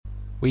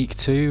Week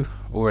 2,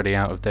 already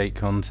out of date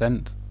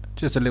content.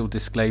 Just a little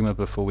disclaimer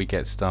before we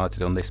get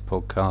started on this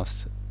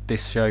podcast.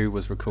 This show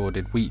was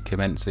recorded week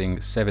commencing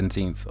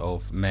 17th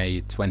of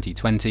May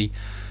 2020,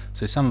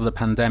 so some of the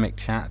pandemic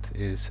chat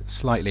is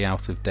slightly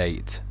out of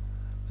date.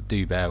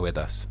 Do bear with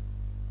us.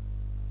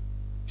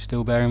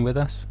 Still bearing with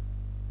us?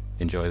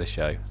 Enjoy the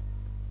show.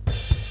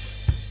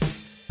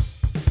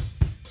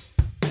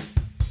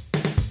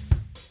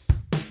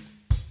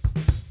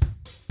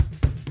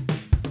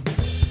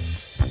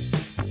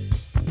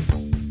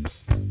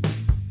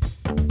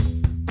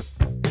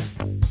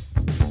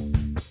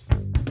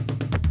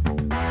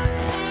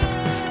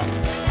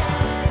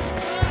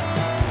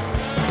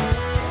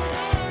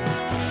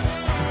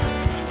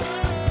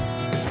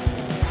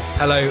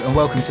 Hello and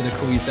welcome to the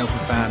Call Yourself a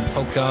Fan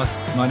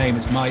podcast. My name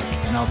is Mike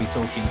and I'll be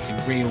talking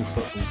to real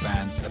football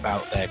fans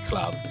about their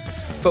club.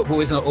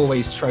 Football is not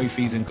always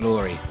trophies and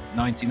glory.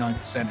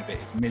 99% of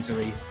it is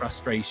misery,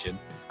 frustration,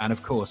 and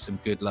of course some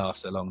good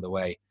laughs along the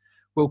way.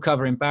 We'll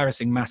cover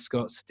embarrassing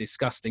mascots,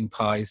 disgusting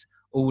pies,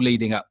 all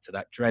leading up to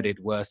that dreaded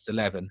worst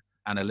 11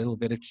 and a little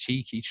bit of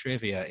cheeky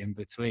trivia in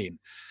between.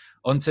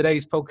 On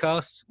today's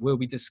podcast, we'll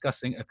be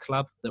discussing a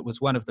club that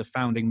was one of the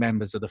founding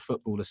members of the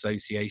Football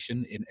Association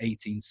in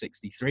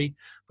 1863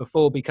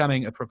 before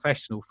becoming a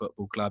professional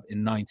football club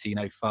in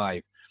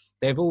 1905.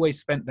 They've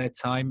always spent their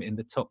time in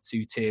the top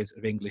two tiers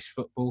of English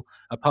football,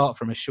 apart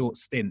from a short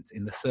stint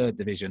in the third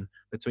division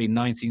between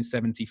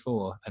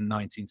 1974 and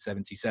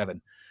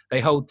 1977. They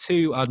hold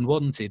two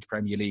unwanted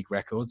Premier League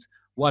records,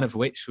 one of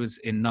which was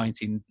in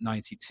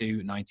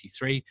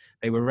 1992-93.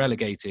 They were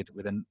relegated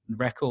with a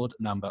record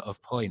number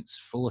of points,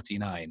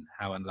 49.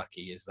 How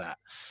unlucky is that?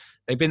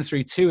 They've been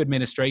through two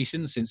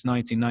administrations since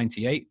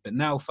 1998, but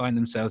now find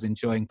themselves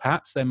enjoying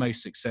perhaps their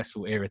most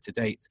successful era to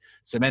date,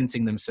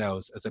 cementing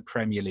themselves as a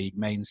Premier League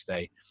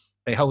mainstay.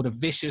 They hold a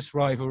vicious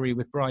rivalry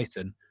with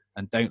Brighton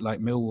and don't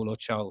like Millwall or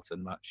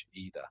Charlton much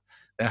either.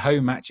 Their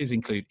home matches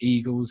include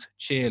Eagles,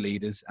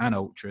 cheerleaders and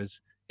ultras.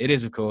 It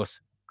is, of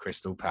course,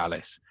 Crystal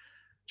Palace.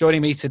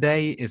 Joining me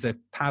today is a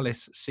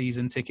Palace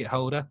season ticket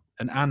holder,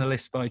 an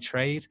analyst by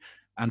trade,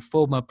 and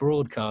former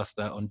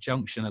broadcaster on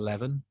Junction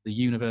 11, the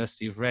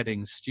University of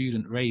Reading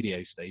student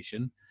radio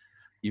station.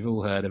 You've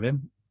all heard of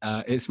him.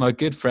 It's my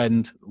good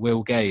friend,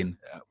 Will Gain.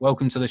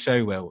 Welcome to the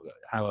show, Will.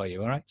 How are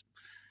you? All right?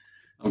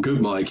 I'm good,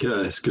 Mike.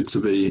 Yeah, it's good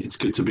to be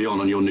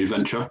on your new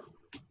venture.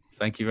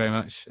 Thank you very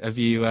much. Have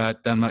you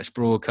done much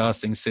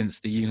broadcasting since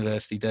the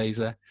university days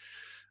there?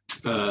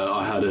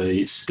 I had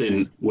a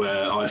stint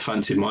where I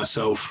fancied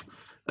myself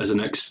as a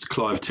next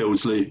Clive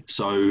Tildesley,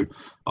 so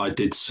I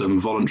did some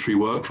voluntary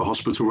work for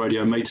Hospital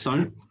Radio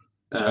Maidstone.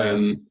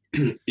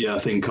 Yeah, I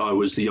think I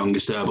was the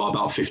youngest there by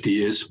about 50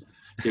 years.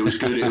 It was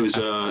good.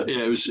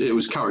 It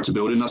was character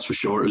building, that's for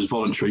sure. It was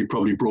voluntary,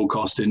 probably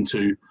broadcasting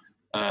to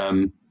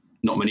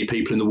not many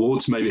people in the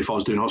wards. Maybe if I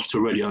was doing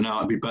hospital radio now,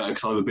 it'd be better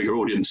because I have a bigger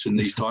audience in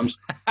these times.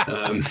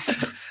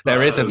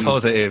 There is a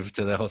positive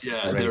to the hospital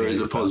radio. Yeah, there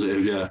is a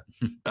positive, yeah.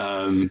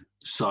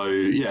 So,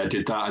 yeah, I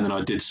did that. And then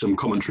I did some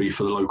commentary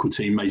for the local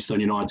team,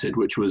 Maidstone United,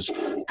 which was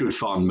good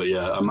fun, but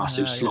yeah, a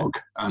massive slog.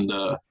 And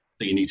I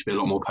think you need to be a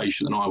lot more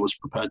patient than I was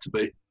prepared to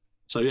be.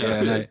 So,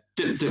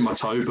 didn't dip my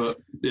toe, but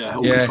yeah,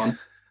 all good fun.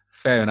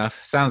 Fair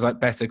enough. Sounds like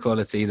better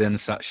quality than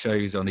such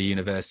shows on the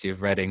University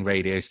of Reading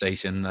radio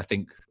station. I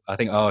think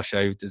our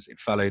show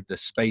followed the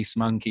Space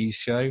Monkeys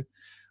show,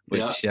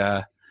 which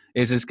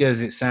is as good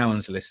as it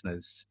sounds,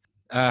 listeners.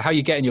 How are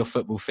you getting your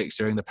football fix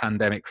during the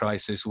pandemic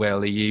crisis?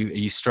 Will, are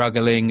you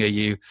struggling? Are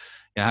you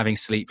having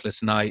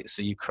sleepless nights?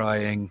 Are you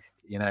crying?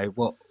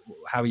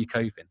 How are you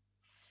coping?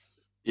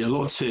 Yeah, a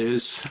lot of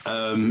tears.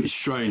 It's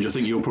strange. I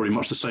think you're probably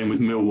much the same with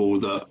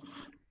Millwall, that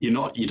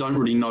you don't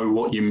really know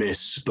what you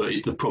miss, but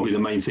probably the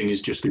main thing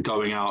is just the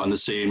going out and the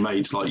seeing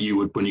mates like you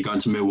would when you're going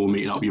to Millwall,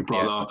 meeting up with your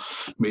brother,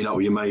 meeting up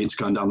with your mates,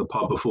 going down the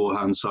pub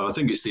beforehand. So I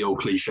think it's the old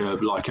cliche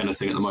of, like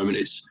anything at the moment,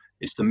 it's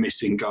the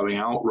missing going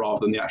out rather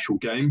than the actual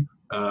game.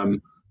 I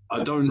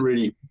don't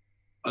really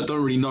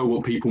know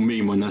what people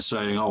mean when they're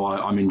saying, "Oh,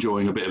 I'm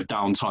enjoying a bit of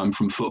downtime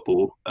from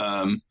football."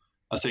 I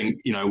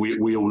think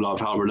we all love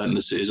how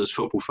relentless it is as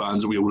football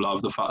fans. We all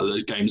love the fact that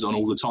there's games on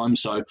all the time.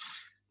 So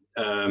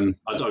I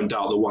don't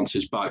doubt that once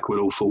it's back,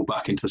 we'll all fall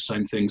back into the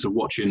same things of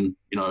watching,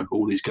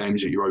 all these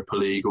games at Europa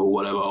League or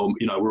whatever. Or,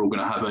 we're all going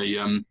to have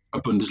a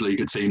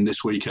Bundesliga team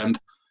this weekend.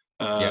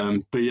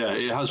 But yeah,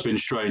 it has been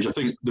strange. I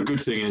think the good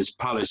thing is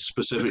Palace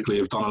specifically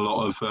have done a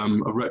lot of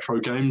retro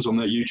games on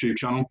their YouTube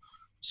channel.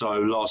 So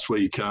last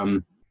week,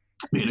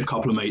 me and a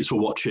couple of mates were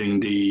watching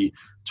the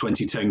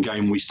 2010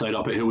 game. We stayed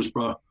up at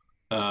Hillsborough.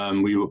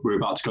 We were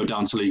about to go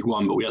down to League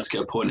One, but we had to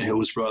get a point at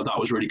Hillsborough. That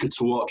was really good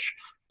to watch.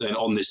 Then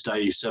on this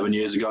day, 7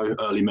 years ago,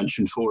 early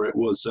mention for it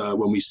was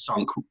when we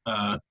sunk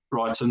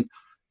Brighton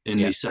in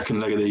the second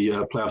leg of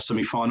the playoff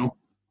semi-final.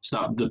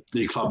 So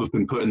the club have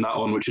been putting that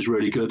on, which is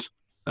really good.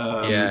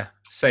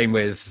 Same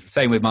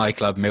with my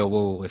club,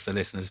 Millwall. If the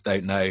listeners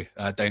don't know,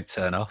 don't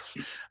turn off.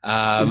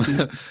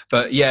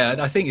 But yeah,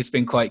 I think it's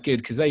been quite good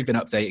because they've been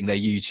updating their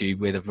YouTube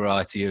with a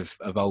variety of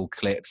old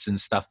clips and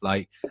stuff,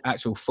 like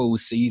actual full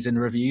season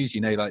reviews.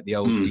 Like the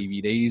old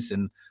DVDs,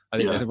 and I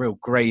think there's a real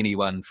grainy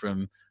one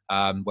from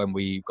when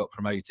we got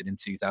promoted in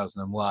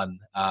 2001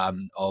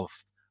 of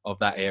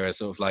that era,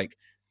 sort of like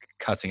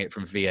cutting it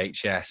from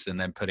VHS and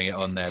then putting it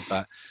on there.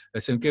 But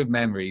there's some good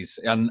memories,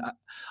 and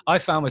I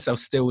found myself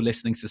still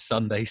listening to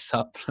Sunday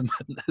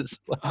Supplement as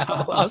well.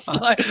 I was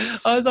like,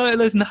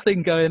 there's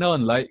nothing going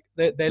on. Like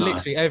they're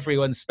literally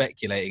everyone's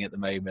speculating at the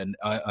moment.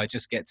 I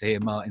just get to hear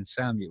Martin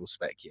Samuel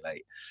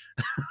speculate.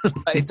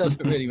 Like, it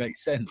doesn't really make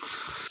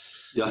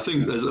sense. Yeah, I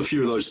think there's a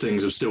few of those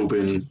things have still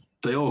been.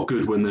 They are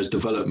good when there's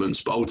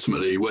developments, but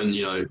ultimately, when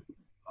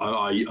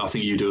I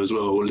think you do as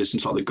well. Listen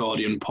to like the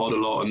Guardian pod a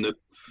lot and the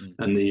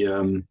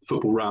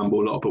Football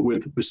Ramble a lot, but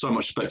with so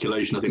much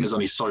speculation, I think there's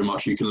only so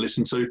much you can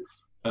listen to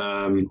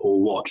or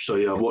watch. So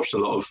yeah, I've watched a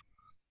lot of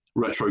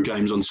retro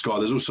games on Sky.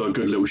 There's also a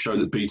good little show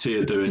that BT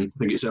are doing. I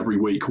think it's every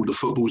week, called The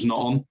Football's Not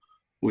On,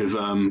 with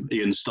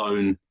Ian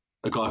Stone,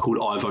 a guy called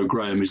Ivo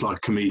Graham, who's like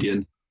a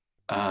comedian,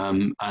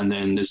 and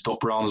then there's Doc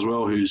Brown as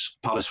well, who's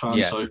Palace fan.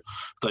 Yeah. So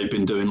they've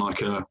been doing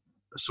like a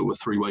sort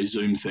of three-way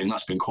Zoom thing.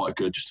 That's been quite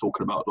good, just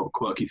talking about a lot of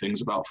quirky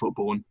things about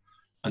football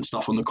and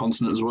stuff on the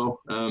continent as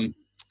well.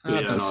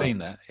 I've not seen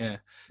that, yeah.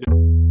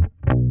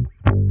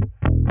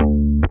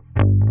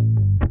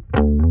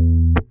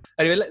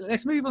 Anyway,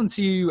 let's move on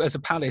to you as a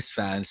Palace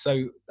fan.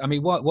 So, I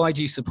mean, why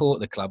do you support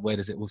the club? Where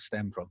does it all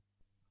stem from?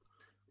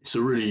 It's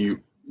a really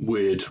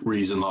weird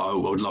reason. I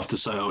would love to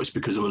say, it's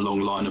because of a long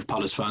line of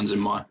Palace fans in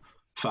my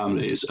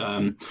family.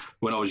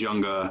 When I was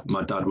younger,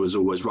 my dad was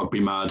always rugby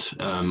mad.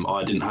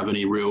 I didn't have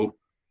any real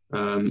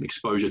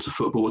exposure to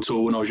football at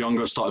all when I was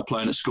younger. I started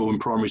playing at school in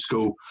primary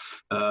school,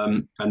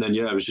 and then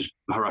I was just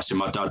harassing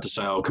my dad to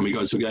say, can we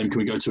go to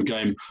a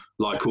game,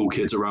 like all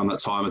kids around that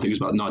time. I think it was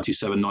about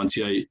 97,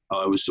 98.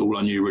 All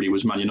I knew really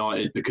was Man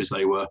United, because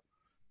they were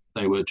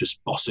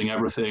just bossing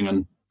everything,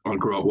 and I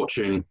grew up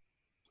watching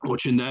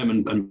them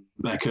and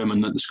Beckham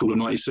and the School of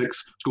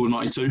 96, School of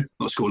 92,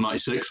 not School of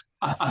 96.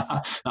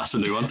 That's a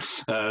new one.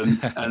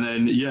 And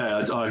then,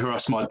 I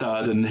harassed my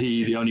dad, and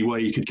the only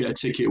way he could get a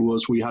ticket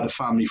was, we had a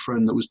family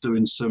friend that was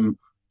doing some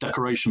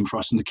decoration for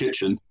us in the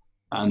kitchen,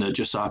 and it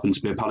just happened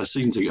to be a Palace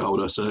season ticket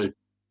holder. So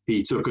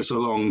he took us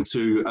along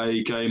to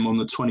a game on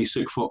the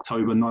 26th of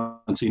October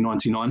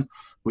 1999,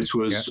 which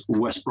was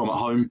West Brom at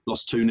home,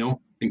 lost 2-0. I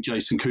think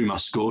Jason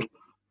Kumas scored.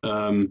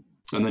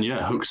 And then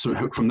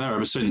hooked from there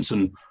ever since.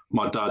 And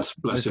my dad,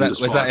 bless him,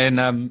 was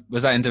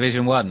that in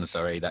Division 1?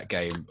 Sorry, that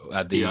game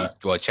at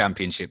the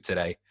Championship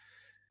today.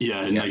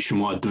 Yeah, in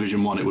Nationwide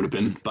Division 1 it would have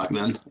been back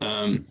then.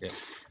 And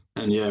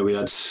we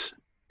had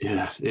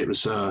it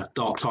was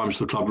dark times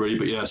for the club really.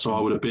 But so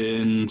I would have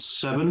been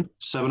 7,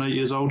 8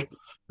 years old,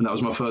 and that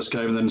was my first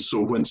game. And then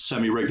sort of went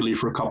semi-regularly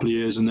for a couple of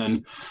years, and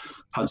then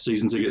had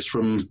season tickets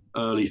from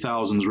early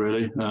thousands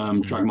really.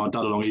 Dragged my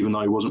dad along, even though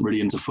he wasn't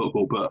really into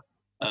football, but.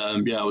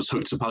 I was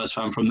hooked to Palace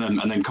fan from them.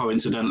 And then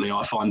coincidentally,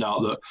 I find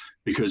out that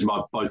because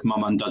both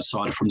mum and dad's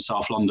side are from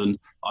South London,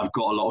 I've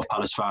got a lot of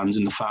Palace fans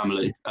in the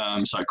family.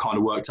 So it kind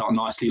of worked out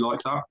nicely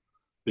like that.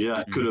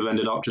 But could have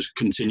ended up just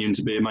continuing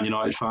to be a Man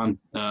United fan,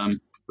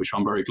 which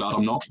I'm very glad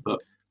I'm not. But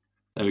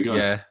there we go.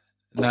 Yeah.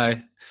 No,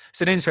 it's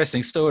an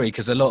interesting story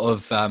because a lot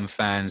of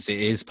fans, it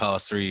is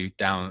passed through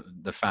down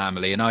the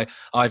family. And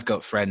I've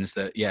got friends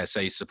that,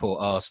 say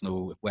support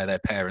Arsenal where their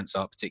parents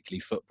are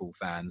particularly football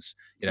fans,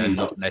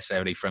 not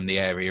necessarily from the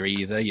area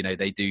either.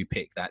 They do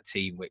pick that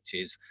team, which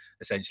is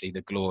essentially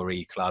the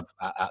glory club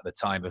at the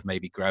time of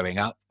maybe growing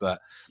up. But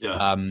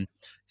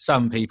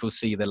some people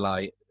see the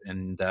light.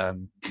 And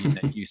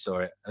you saw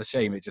it. A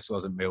shame it just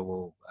wasn't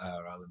Millwall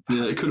rather than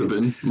Palace. Yeah, it could have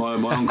been. My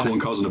uncle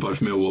and cousin are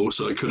both Millwall,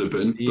 so it could have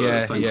been.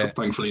 But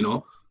thankfully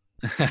not.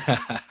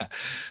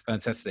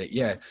 Fantastic.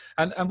 Yeah.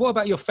 And what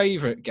about your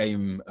favourite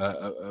game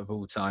of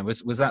all time?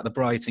 Was that the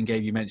Brighton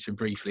game you mentioned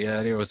briefly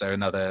earlier, or was there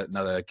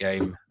another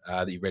game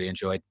that you really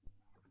enjoyed?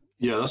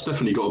 Yeah, that's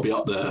definitely got to be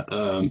up there.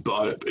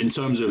 But in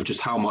terms of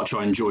just how much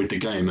I enjoyed the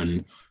game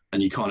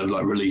and you kind of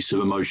like release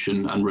of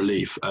emotion and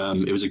relief.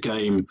 It was a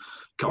game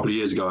a couple of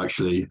years ago,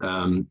 actually,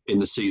 in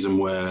the season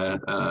where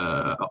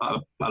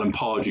Alan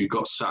Pardew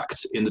got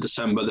sacked in the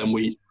December. Then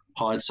we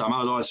hired Sam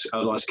Allardyce.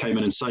 Allardyce came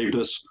in and saved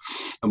us.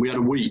 And we had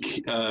a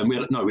week, we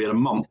had a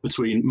month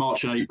between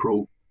March and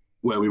April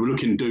where we were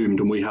looking doomed,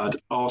 and we had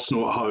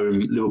Arsenal at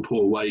home,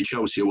 Liverpool away,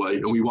 Chelsea away,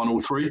 and we won all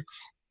three.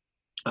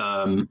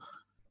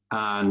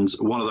 And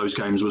one of those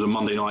games was a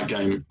Monday night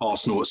game,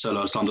 Arsenal at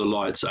Selhurst under the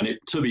lights. And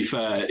to be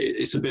fair,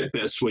 it's a bit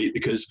bittersweet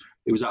because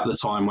it was at the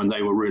time when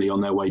they were really on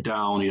their way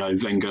down.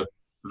 Wenger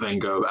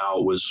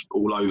out was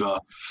all over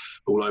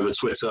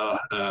Twitter.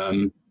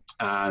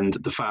 And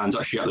the fans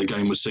actually at the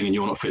game were singing,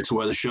 "You're not fit to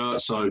wear the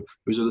shirt." So it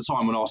was at the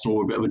time when Arsenal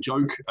were a bit of a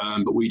joke,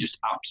 but we just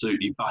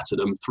absolutely battered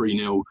them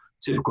 3-0,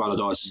 typical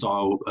Allardyce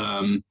style.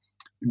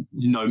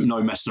 No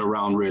messing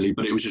around really,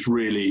 but it was just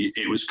really,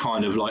 it was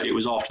kind of like, it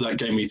was after that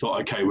game we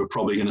thought, okay, we're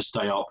probably going to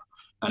stay up.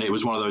 And it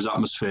was one of those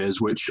atmospheres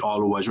which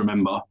I'll always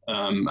remember.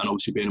 And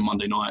obviously being a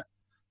Monday night,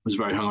 was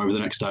very hungover the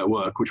next day at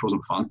work, which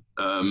wasn't fun.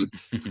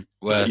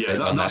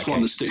 That's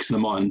one that sticks in the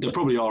mind. There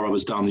probably are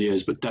others down the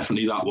years, but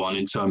definitely that one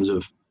in terms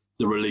of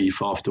the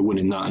relief after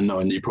winning that and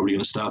knowing that you're probably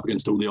going to stay up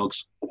against all the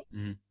odds.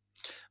 Mm.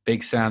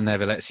 Big Sam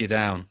never lets you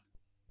down,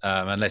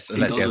 unless he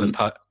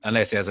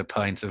has a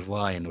pint of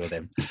wine with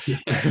him.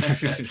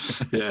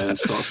 And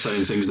starts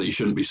saying things that you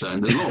shouldn't be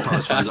saying. There's a lot of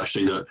Palace fans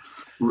actually a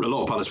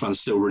lot of Palace fans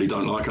still really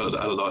don't like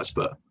Allardyce,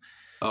 but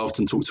I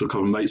often talk to a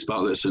couple of mates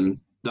about this, and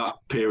that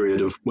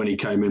period of when he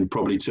came in,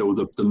 probably till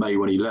the May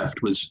when he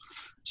left, was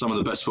some of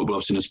the best football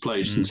I've seen us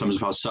play, just in terms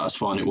of how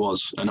satisfying it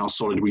was and how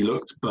solid we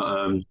looked. But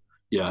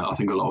I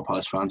think a lot of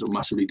Palace fans will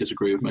massively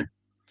disagree with me.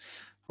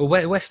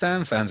 Well, West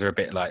Ham fans are a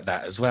bit like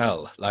that as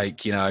well.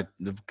 Like, a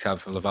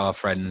couple of our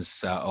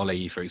friends,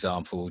 Ollie, for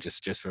example,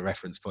 just for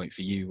reference point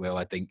for you, Will,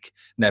 I think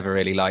never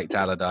really liked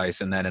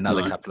Allardyce, and then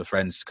another couple of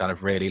friends kind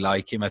of really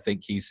like him. I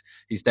think he's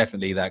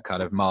definitely that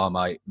kind of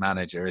Marmite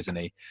manager, isn't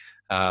he?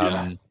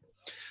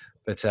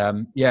 But I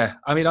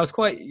mean,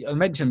 I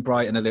mentioned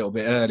Brighton a little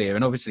bit earlier,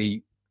 and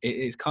obviously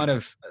it's kind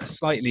of a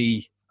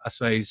slightly, I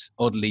suppose,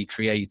 oddly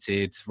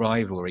created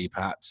rivalry,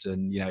 perhaps,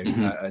 and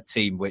a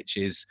team which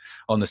is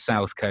on the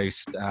south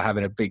coast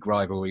having a big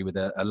rivalry with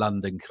a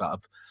London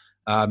club.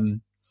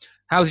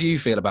 How do you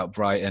feel about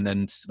Brighton,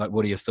 and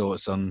what are your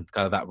thoughts on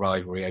kind of that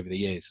rivalry over the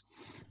years?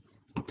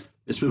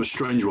 It's a bit of a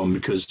strange one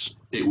because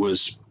it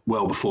was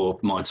well before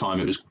my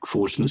time. It was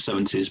forged in the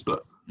 70s,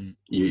 but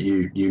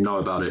you know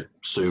about it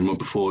soon.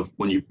 Before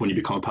when you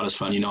become a Palace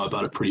fan, you know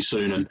about it pretty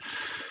soon. And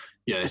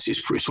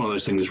it's one of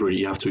those things really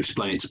you have to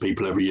explain it to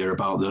people every year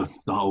about the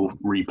whole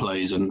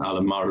replays and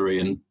Alan Murray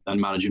and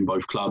managing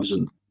both clubs,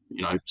 and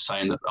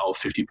saying that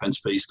 50 pence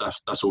piece,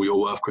 that's all you're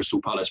worth,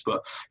 Crystal Palace.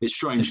 But it's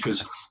strange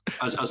because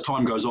as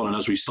time goes on and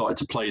as we started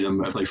to play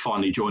them, if they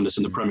finally joined us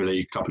in the Premier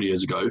League a couple of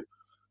years ago,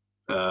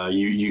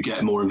 you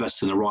get more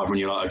invested in the rival, and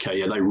you're like,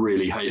 okay, they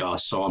really hate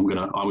us, so I'm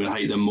gonna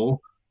hate them more.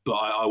 But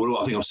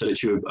I think I've said it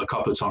to you a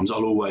couple of times.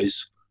 I'll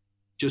always,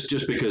 just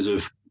because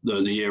of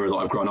the era that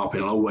I've grown up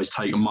in, I'll always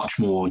take much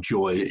more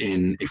joy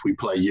in if we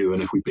play you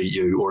and if we beat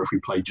you, or if we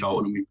play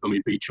Charlton and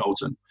we beat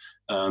Charlton.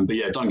 But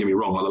don't get me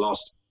wrong. Like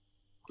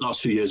the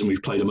last few years, and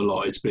we've played them a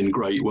lot. It's been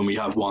great when we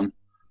have won.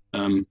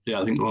 I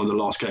think one of the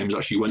last games I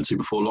actually went to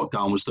before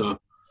lockdown was the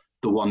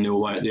 1-0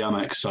 away at the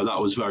Amex. So that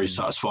was very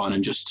satisfying,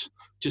 and just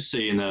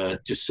seeing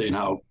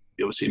how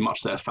obviously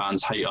much their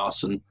fans hate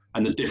us, and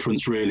the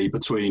difference really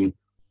between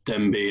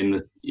them being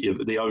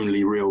the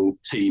only real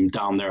team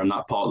down there in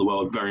that part of the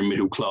world, very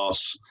middle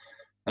class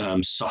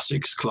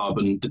Sussex club,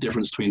 and the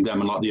difference between them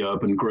and like the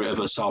urban grit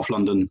of a South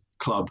London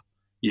club.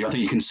 I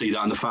think you can see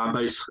that in the fan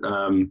base.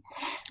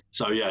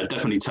 It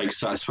definitely takes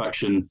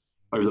satisfaction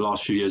over the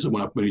last few years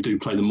when we do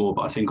play them more.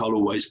 But I think I'll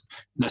always,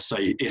 let's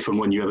say, if and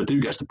when you ever do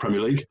get to the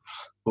Premier League,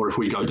 or if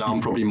we go down,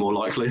 probably more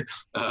likely,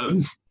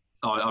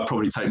 I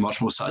probably take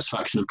much more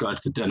satisfaction of going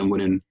to the Den and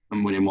winning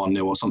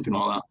 1-0 or something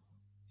like that.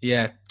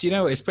 Yeah. Do you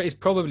know, it's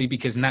probably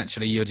because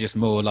naturally you're just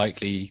more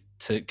likely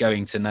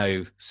to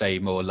know, say,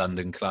 more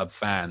London club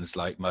fans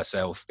like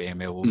myself, being a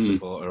Millwall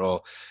supporter,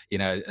 or,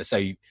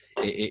 so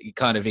it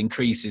kind of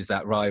increases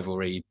that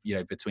rivalry,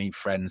 between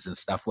friends and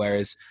stuff.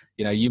 Whereas,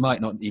 you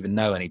might not even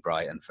know any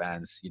Brighton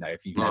fans,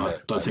 if you've never. I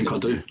don't think I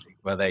do.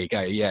 Well, there you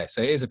go. Yeah.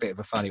 So it is a bit of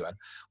a funny one.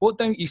 What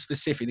don't you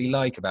specifically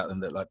like about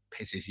them that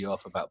pisses you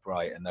off about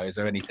Brighton though? Is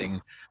there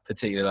anything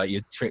particular, like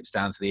your trips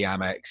down to the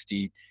Amex? Do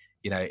you,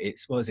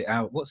 what's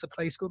the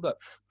place called?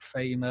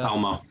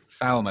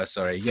 Falmer,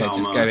 sorry. Yeah, Falmer,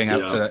 just going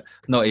out to,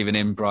 not even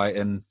in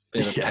Brighton,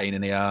 bit of a pain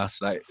in the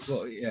arse.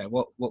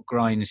 What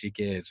grinds your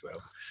gears,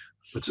 Will?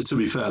 But to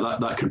be fair,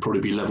 that could probably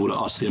be levelled at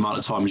us. The amount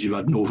of times you've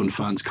had Northern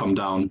fans come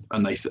down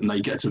and they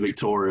get to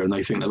Victoria and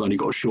they think they've only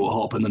got a short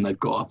hop, and then they've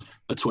got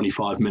a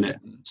 25-minute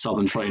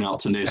Southern train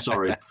out to near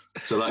Surrey.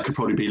 So that could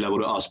probably be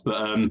levelled at us. But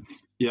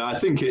I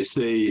think it's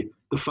the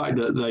fact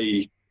that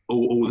they.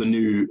 All the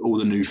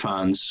new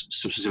fans,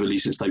 specifically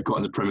since they've got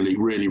in the Premier League,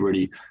 really,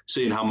 really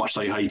seeing how much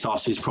they hate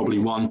us is probably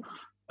one.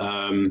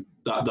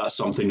 That's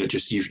something that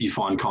just you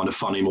find kind of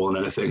funny more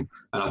than anything.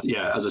 And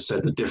as I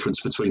said, the difference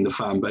between the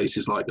fan base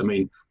is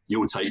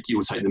you'll take the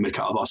mick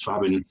out of us for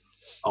having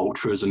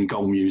ultras and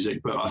goal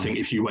music, but I think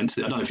if you went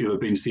to I don't know if you've ever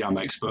been to the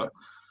Amex, but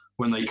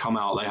when they come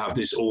out, they have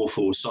this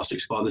awful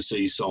Sussex by the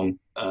Sea song,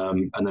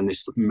 and then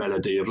this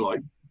melody of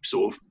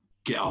sort of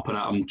get up and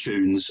at 'em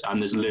tunes,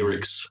 and there's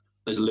lyrics.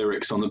 There's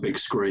lyrics on the big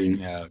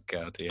screen. Oh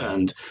God, yeah.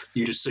 And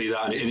you just see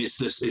that, and it's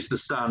the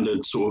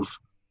standard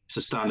it's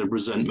a standard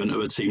resentment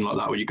of a team like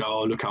that, where you go,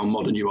 oh, look how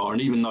modern you are.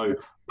 And even though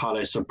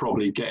Palace are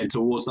probably getting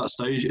towards that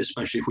stage,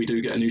 especially if we do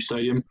get a new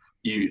stadium,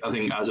 I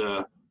think as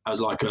a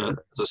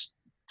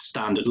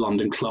standard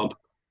London club,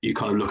 you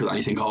kind of look at that and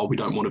you think, oh, we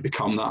don't want to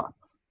become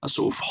a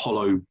sort of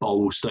hollow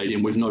bowl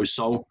stadium with no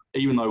soul.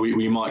 Even though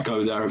we might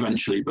go there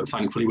eventually, but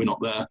thankfully we're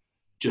not there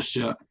just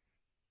yet.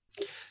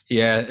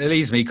 Yeah, it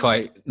leads me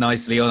quite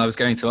nicely on. I was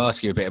going to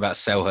ask you a bit about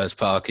Selhurst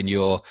Park and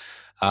your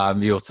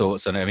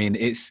thoughts on it. I mean,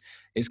 it's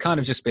kind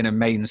of just been a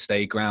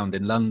mainstay ground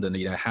in London.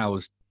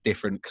 Housed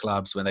different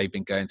clubs when they've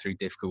been going through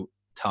difficult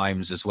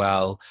times as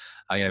well.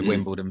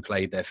 Wimbledon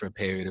played there for a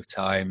period of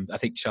time. I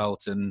think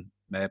Charlton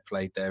may have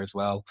played there as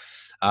well.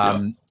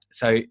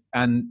 So,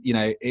 and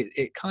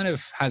it kind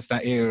of has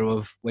that era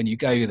of when you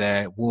go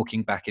there,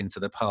 walking back into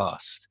the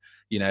past.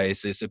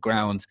 It's a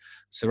ground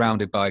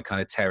surrounded by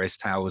kind of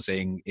terraced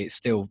housing. It's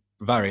still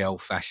very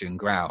old-fashioned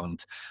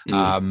ground.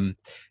 I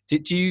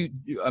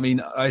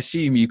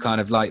assume you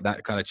kind of like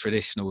that kind of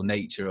traditional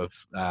nature of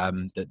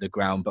the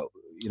ground, but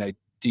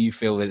do you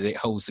feel that it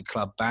holds the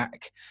club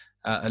back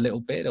a little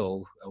bit,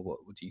 or what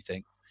do you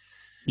think?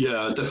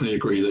 Yeah, I definitely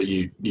agree that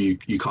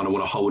you kind of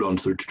want to hold on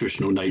to the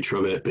traditional nature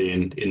of it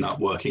being in that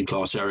working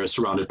class area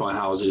surrounded by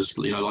houses,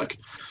 like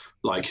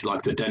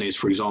the Denny's,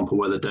 for example,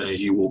 where the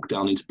Denny's, you walk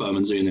down into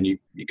Bermondsey and then you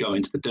go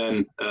into the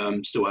Den,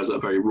 still has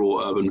that very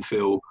raw urban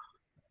feel.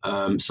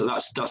 So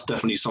that's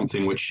definitely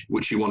something which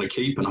you want to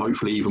keep, and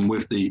hopefully even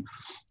with the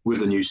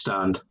new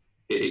stand,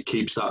 it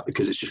keeps that,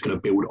 because it's just going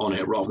to build on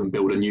it rather than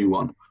build a new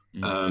one.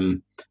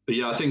 But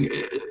yeah, I think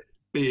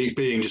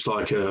being just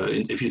like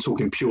if you're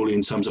talking purely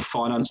in terms of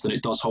finance, then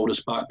it does hold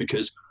us back,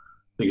 because I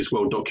think it's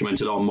well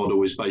documented. Our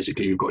model is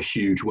basically we've got a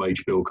huge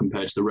wage bill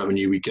compared to the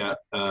revenue we get.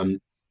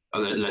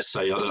 Let's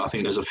say I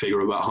think there's a figure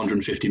of about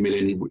 150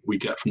 million we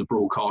get from the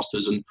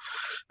broadcasters, and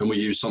we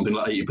use something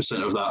like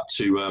 80% of that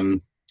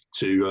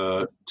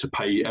to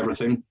pay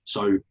everything.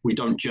 So we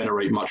don't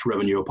generate much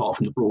revenue apart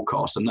from the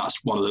broadcast, and that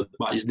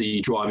is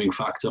the driving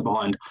factor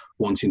behind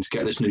wanting to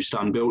get this new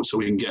stand built, so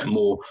we can get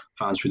more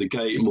fans through the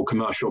gate, more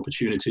commercial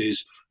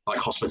opportunities like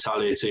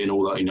hospitality and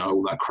all that,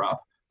 all that crap.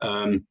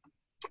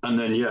 And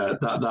then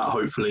that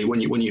hopefully when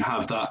you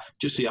have that,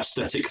 just the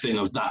aesthetic thing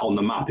of that on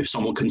the map, if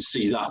someone can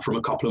see that from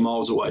a couple of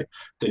miles away,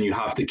 then you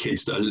have the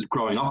kids that are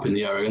growing up in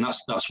the area. And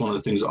that's one of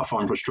the things that I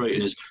find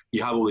frustrating, is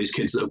you have all these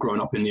kids that have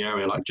grown up in the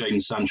area, like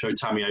Jadon Sancho,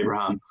 Tammy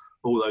Abraham,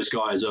 all those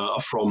guys are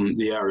from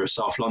the area of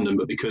South London,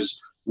 but because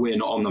we're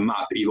not on the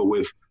map either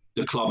with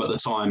the club at the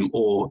time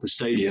or the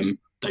stadium,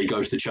 they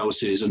go to the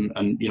Chelseas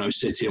and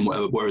City and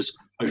whatever, whereas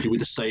hopefully with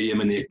the stadium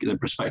and the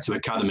prospective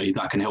academy,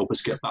 that can help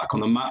us get back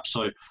on the map.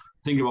 So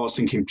I think if I was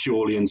thinking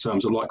purely in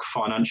terms of like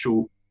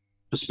financial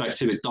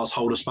perspective, it does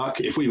hold us back.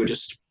 If we were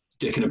just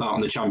dicking about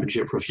in the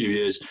Championship for a few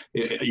years,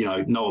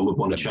 no one would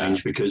want to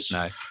change, because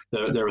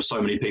there are so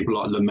many people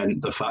that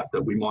lament the fact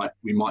that we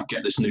might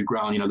get this new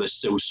ground. There's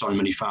still so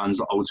many fans,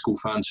 old school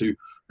fans, who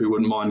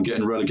wouldn't mind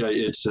getting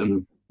relegated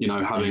and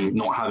not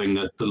having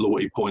the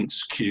loyalty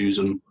points, queues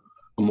and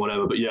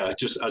whatever. But yeah,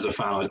 just as a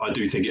fan, I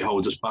do think it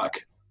holds us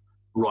back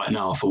right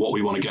now for what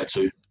we want to get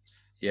to.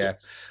 Yeah,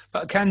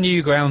 but can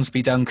new grounds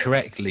be done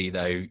correctly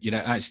though?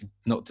 Actually,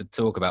 not to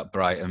talk about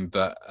Brighton,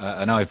 but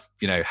and I've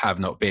have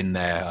not been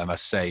there, I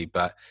must say,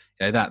 but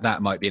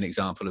that might be an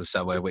example of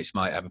somewhere which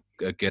might have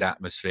a good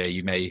atmosphere.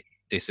 You may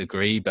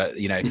disagree, but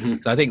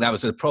so I think that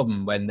was the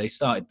problem when they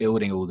started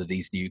building all of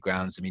these new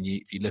grounds. I mean,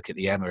 if you look at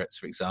the Emirates,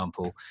 for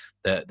example,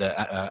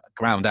 the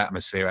ground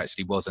atmosphere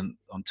actually wasn't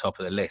on top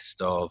of the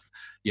list of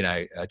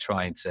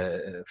trying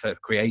to for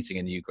creating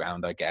a new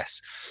ground, I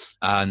guess.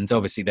 And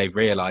obviously they've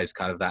realised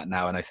kind of that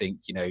now. And I think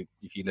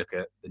if you look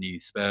at the new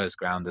Spurs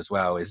ground as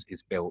well, is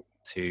built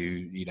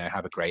to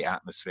have a great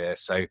atmosphere.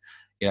 So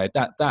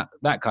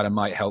that kind of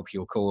might help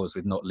your cause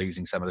with not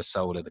losing some of the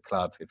soul of the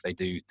club if they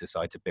do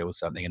decide to build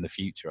something in the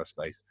future, I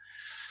suppose.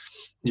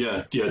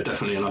 Yeah,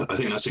 definitely, and I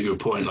think that's a good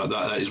point. Like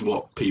that is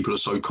what people are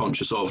so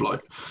conscious of.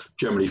 Like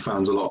generally,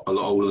 fans a lot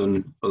older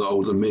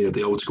than me, of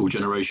the old school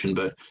generation,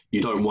 but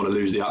you don't want to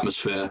lose the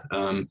atmosphere.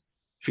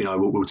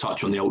 We'll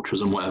touch on the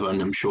ultras and whatever,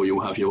 and I'm sure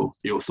you'll have your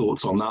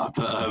thoughts on that.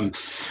 But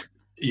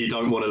you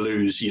don't want to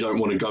lose. You don't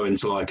want to go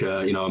into like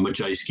a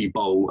Madejski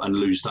Bowl and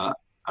lose that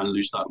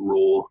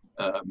raw.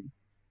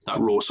 That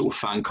raw sort of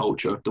fan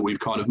culture that we've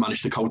kind of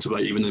managed to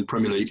cultivate even in the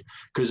Premier League.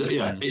 Because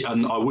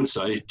and I would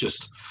say,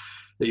 just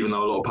even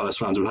though a lot of Palace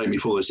fans would hate me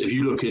for this, if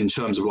you look in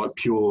terms of like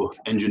pure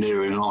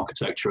engineering and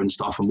architecture and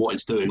stuff and what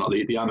it's doing, like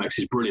the Amex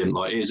is brilliant.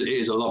 Like it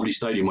is a lovely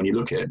stadium when you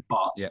look at it,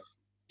 but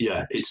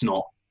it's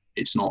not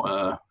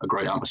a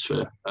great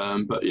atmosphere.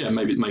 But yeah,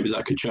 maybe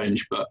that could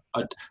change. But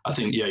I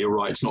think you're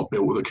right. It's not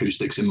built with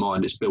acoustics in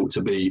mind. It's built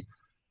to be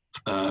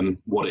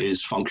what it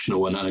is,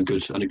 functional and a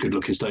good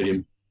looking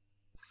stadium.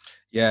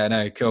 Yeah,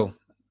 no, cool.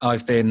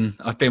 I've been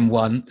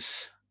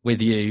once with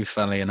you,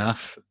 funnily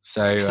enough.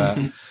 So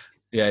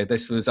I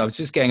was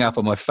just getting up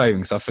on my phone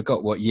because I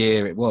forgot what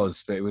year it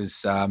was, but it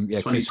was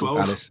Crystal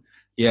Palace.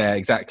 Yeah,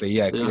 exactly.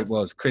 Yeah, it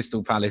was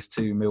Crystal Palace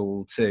 2,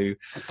 Millwall 2.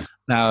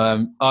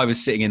 Now I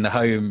was sitting in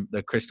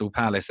the Crystal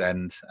Palace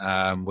end,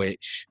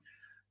 which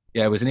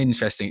was an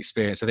interesting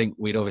experience. I think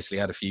we'd obviously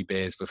had a few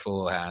beers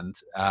beforehand,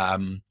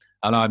 and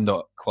I'm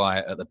not quite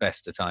at the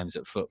best of times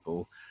at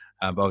football.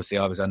 But obviously,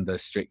 I was under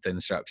strict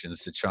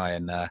instructions to try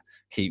and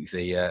keep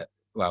the.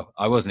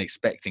 I wasn't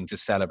expecting to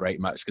celebrate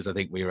much because I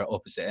think we were at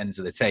opposite ends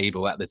of the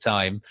table at the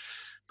time.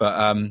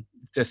 But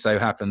just so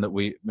happened that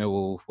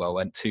Millwall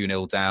went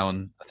 2-0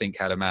 down. I think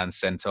had a man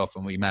sent off,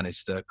 and we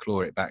managed to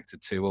claw it back to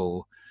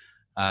 2-2.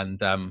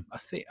 And I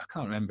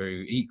can't remember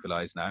who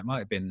equalised now. It might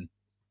have been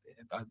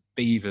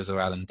Beavers or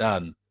Alan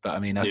Dunn. But I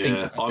mean, I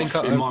think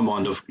in my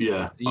mind, I've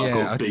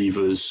got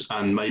Beavers,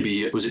 and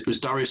maybe was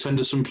Darius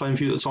Henderson playing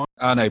for you at the time?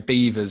 Oh no,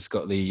 Beavers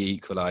got the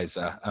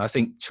equaliser, and I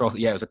think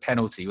it was a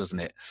penalty,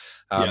 wasn't it?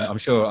 I'm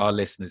sure our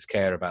listeners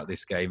care about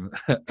this game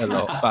a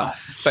lot, but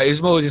it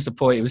was more just a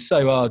point. It was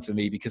so hard for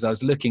me because I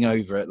was looking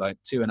over at like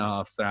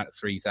 2,500,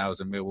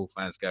 3,000 Millwall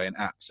fans going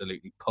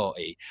absolutely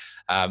potty.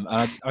 And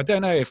I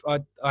don't know if I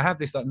have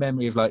this like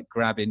memory of like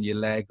grabbing your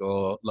leg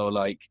or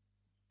like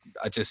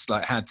I just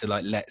like had to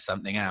like let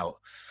something out.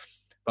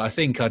 But I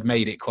think I'd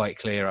made it quite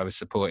clear I was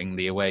supporting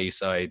the away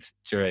side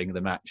during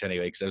the match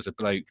anyway, because there was a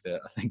bloke that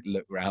I think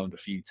looked round a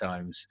few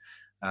times.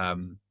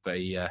 But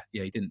he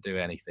didn't do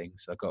anything,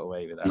 so I got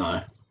away with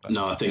that.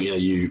 No, I think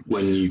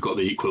when you got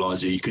the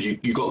equaliser, because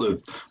you got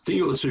the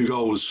 2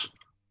 goals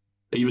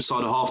either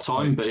side of half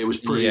time, but it was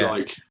pretty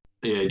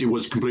it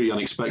was completely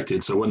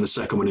unexpected. So when the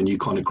second went in, you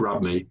kind of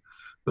grabbed me.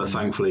 But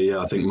thankfully,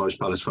 I think most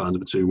Palace fans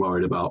were too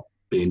worried about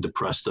being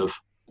depressed of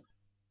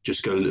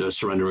just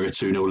surrendering a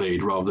 2-0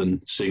 lead rather than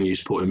seeing you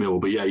supporting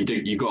Millwall. But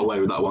you got away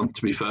with that one.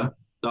 To be fair,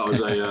 that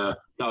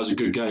was a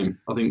good game.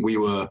 I think we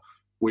were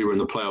in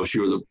the playoffs.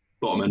 You were at the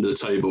bottom end of the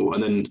table,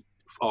 and then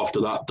after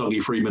that, Dougie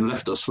Freedman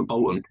left us for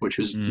Bolton, which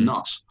is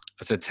nuts.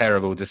 That's a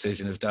terrible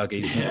decision of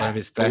Dougie. It's not one of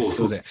his best,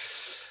 was it?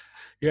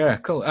 Yeah,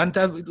 cool. And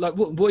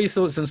what are your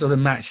thoughts on sort of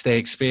the match day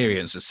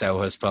experience at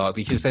Selhurst Park?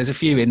 Because there's a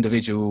few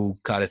individual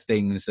kind of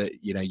things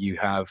that you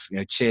have,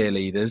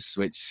 cheerleaders,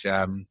 which.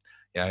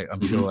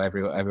 I'm sure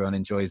everyone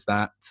enjoys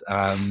that.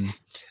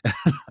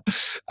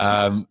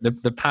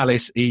 The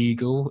Palace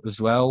Eagle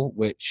as well,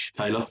 which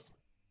Taylor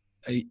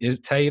is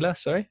Taylor.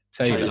 Sorry,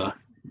 Taylor.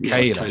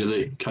 Taylor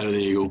the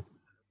Eagle.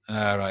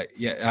 Right,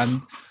 yeah.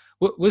 And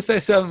was there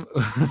some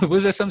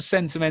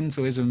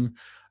sentimentalism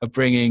of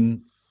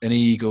bringing an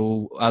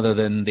eagle other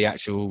than the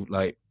actual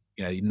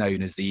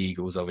known as the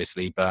Eagles,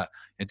 obviously? But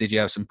did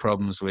you have some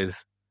problems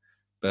with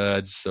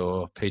birds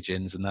or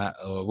pigeons and that,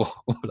 or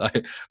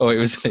it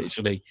was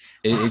literally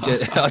it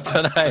just, I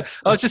don't know.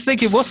 I was just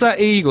thinking, what's that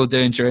eagle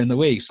doing during the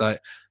week? It's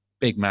like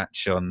big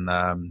match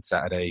on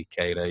Saturday,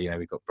 Kayla.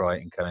 We've got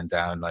Brighton coming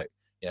down. We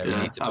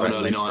need to have an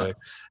early night.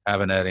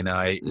 Have an early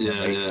night.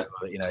 Yeah.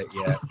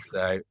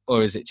 So,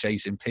 or is it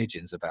chasing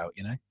pigeons about?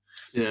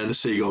 Yeah, the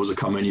seagulls are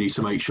coming. You need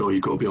to make sure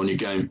you've got to be on your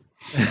game.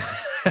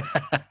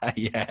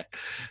 Yeah,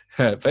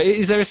 but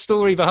is there a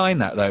story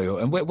behind that though?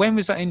 And when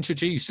was that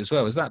introduced as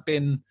well? Has that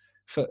been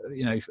for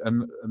a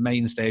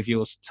mainstay of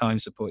your time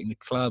supporting the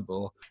club,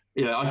 or?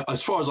 Yeah,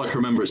 as far as I can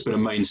remember, it's been a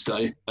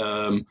mainstay.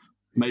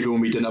 Maybe when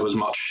we didn't have as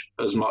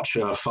much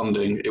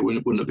funding, it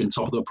wouldn't have been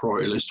top of the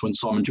priority list. When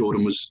Simon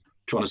Jordan was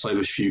trying to save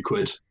a few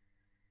quid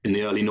in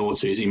the early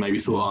noughties, he maybe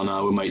thought, "Oh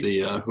no, we'll make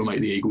the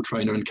Eagle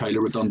trainer and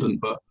Kayla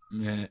redundant." But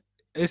yeah,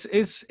 is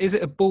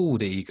it a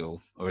bald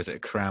eagle or is it a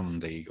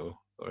crowned eagle,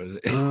 or is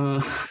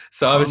it?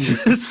 So I was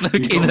just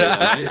looking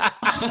at.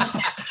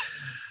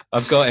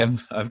 I've got him.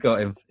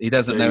 He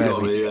doesn't know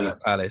everything about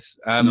Palace.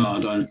 No, I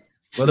don't.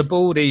 Well, the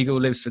bald eagle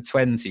lives for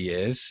 20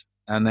 years,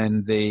 and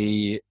then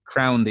the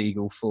crowned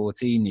eagle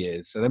 14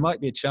 years. So there might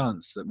be a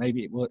chance that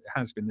maybe it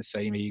has been the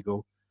same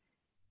eagle,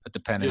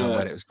 depending on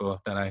when it was born.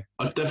 I don't know.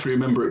 I definitely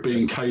remember it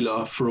being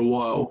Kayla for a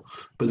while,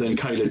 but then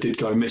Kayla did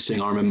go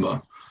missing, I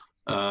remember.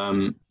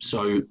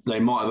 So they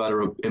might have had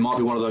it might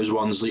be one of those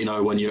ones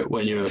that,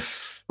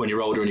 when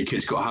you're older and your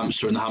kid's got a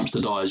hamster and the hamster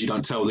dies, you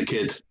don't tell the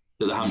kid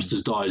that the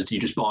hamster's died, you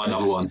just buy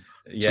another one.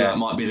 Yeah. So that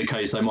might be the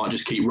case. They might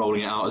just keep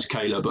rolling it out as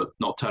Kayla, but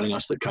not telling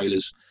us that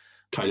Kayla's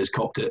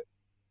copped it.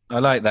 I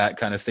like that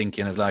kind of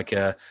thinking of like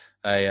a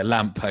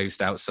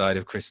lamppost outside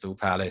of Crystal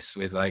Palace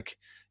with like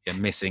a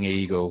missing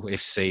eagle.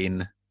 If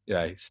seen,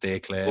 steer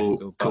clear.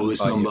 Call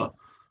this number.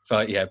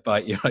 Bite you.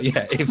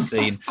 Yeah, if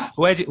seen.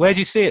 Where'd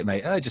you see it,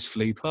 mate? Oh, it just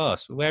flew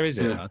past. Where is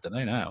it? Yeah. I don't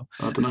know now.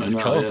 I don't know.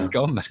 It's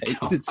gone, mate.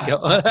 It's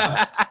gone.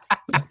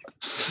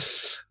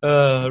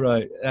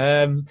 Right.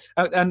 And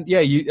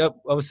you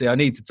obviously, I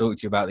need to talk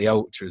to you about the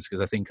ultras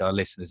because I think our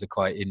listeners are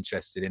quite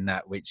interested in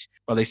that.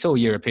 They saw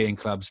European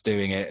clubs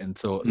doing it and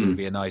thought it would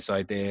be a nice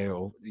idea,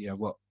 or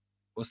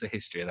what's the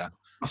history of that?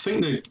 I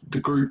think the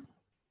group,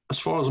 as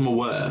far as I'm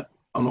aware,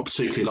 I'm not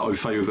particularly au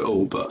fait with it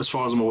all, but as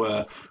far as I'm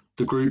aware,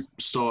 the group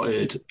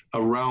started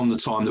around the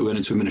time that we went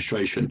into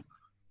administration,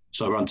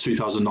 so around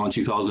 2009,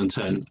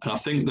 2010, and I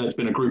think there's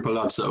been a group of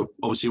lads that are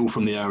obviously all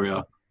from the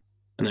area.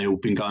 And they've all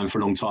been going for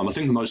a long time. I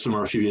think most of them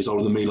are a few years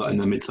older than me, like in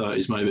their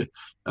mid-30s maybe.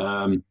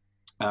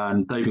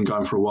 And they've been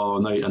going for a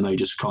while, and they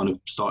just kind of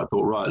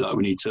thought, right, like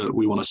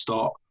we want to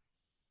start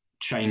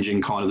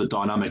changing kind of the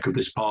dynamic of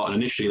this part. And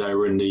initially they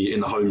were in the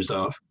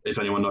Homesdale. If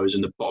anyone knows,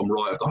 in the bottom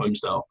right of the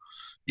Homesdale,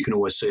 you can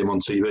always see them on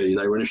TV.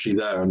 They were initially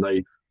there, and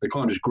they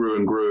kind of just grew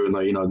and grew, and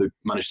they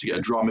managed to get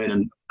a drum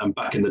in. And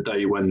back in the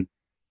day when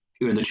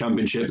you're in the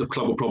Championship, the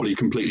club were probably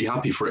completely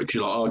happy for it because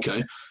you're like,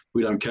 okay,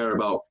 we don't care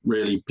about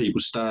really people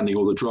standing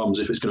or the drums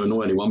if it's going to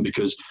annoy anyone,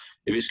 because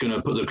if it's going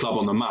to put the club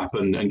on the map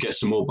and get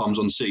some more bums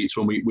on seats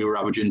when we were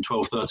averaging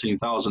 12,000,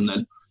 13,000,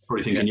 then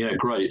probably thinking, yeah,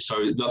 great.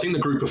 So I think the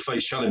group have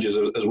faced challenges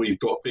as we've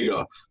got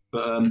bigger.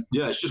 But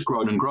yeah, it's just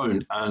grown and grown.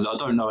 And I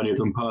don't know any of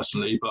them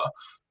personally, but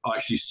I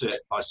actually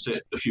sit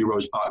a few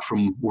rows back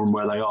from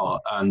where they are.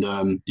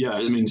 And yeah,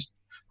 it means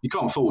you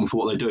can't fault them for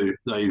what they do.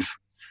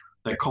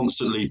 They're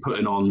constantly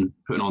putting on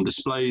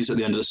displays at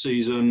the end of the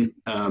season.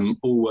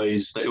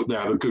 Always, they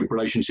have a good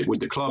relationship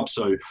with the club,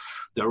 so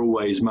they're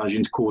always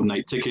managing to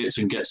coordinate tickets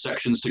and get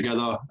sections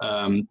together.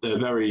 They're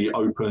very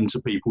open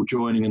to people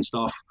joining and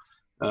stuff.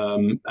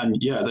 And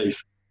yeah,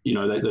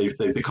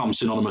 they've become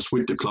synonymous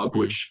with the club,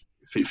 which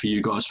for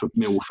you guys, for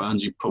Millwall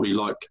fans, you probably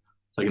like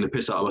taking the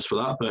piss out of us for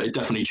that. But it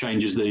definitely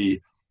changes the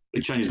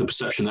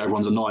perception that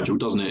everyone's a Nigel,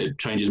 doesn't it? It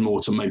changes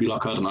more to maybe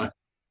like, I don't know.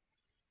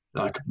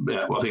 Like,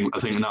 yeah, well, I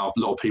think now a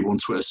lot of people on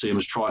Twitter see them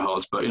as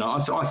tryhards, but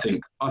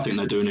I think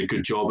they're doing a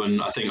good job,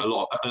 and I think a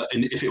lot.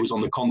 If it was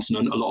on the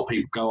continent, a lot of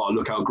people go, "Oh,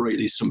 look how great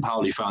these St.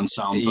 Pauli fans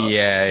sound!" But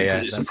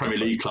because it's a Premier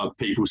League club,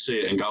 people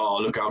see it and go,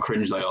 "Oh, look how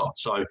cringe they are."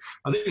 So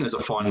I think there's a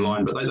fine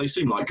line, but they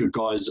seem like good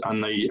guys,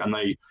 and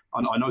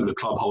I know the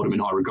club hold them in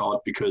high regard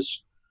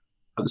because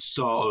at the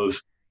start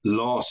of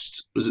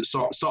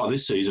start of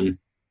this season,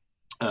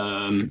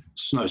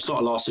 start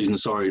of last season.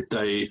 Sorry,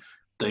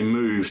 they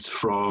moved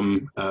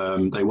from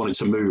they wanted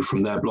to move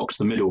from their block to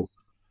the middle,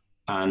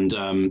 and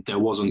there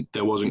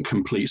wasn't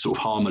complete sort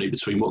of harmony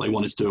between what they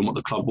wanted to do and what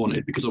the club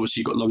wanted, because obviously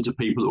you've got loads of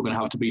people that were going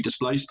to have to be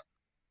displaced,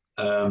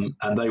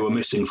 and they were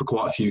missing for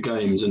quite a few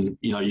games, and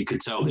you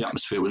could tell the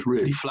atmosphere was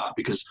really flat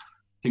because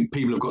I think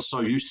people have got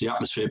so used to the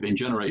atmosphere being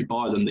generated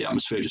by them, the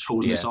atmosphere just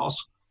falls in its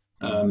arse.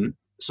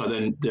 So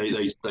then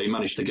they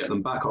managed to get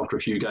them back after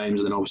a few games,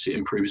 and then obviously it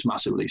improves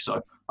massively.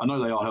 So I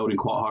know they are held in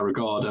quite high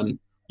regard, and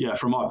yeah,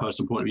 from my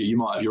personal point of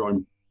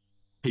view,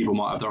 people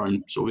might have their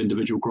own sort of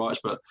individual gripes,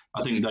 but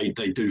I think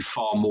they do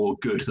far more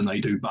good than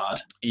they do bad.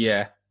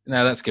 Yeah,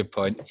 no, that's a good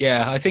point.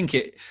 Yeah, I think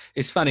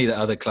it's funny that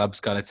other clubs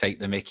kind of take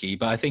the mickey,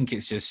 but I think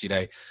it's just,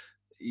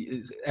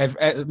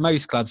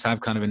 most clubs have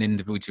kind of an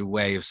individual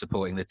way of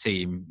supporting the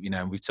team,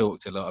 and we've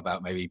talked a lot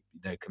about maybe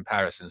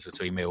comparisons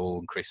between Millwall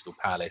and Crystal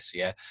Palace,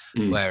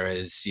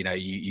 whereas,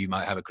 you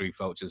might have a group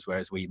of ultras,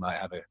 whereas we might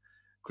have a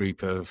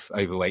group of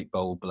overweight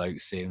bold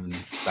blokes in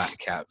flat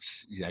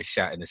caps,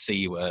 shouting the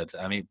C word.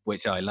 I mean,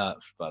 which I love,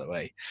 by the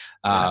way.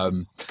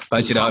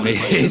 But you know what I mean?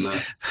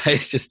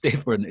 It's just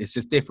different. It's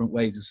just different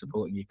ways of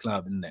supporting your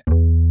club, isn't it?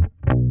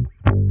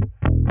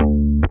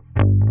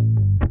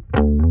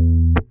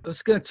 I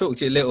was going to talk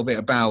to you a little bit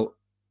about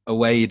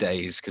away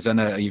days, because I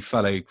know you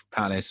follow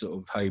Palace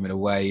sort of home and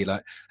away.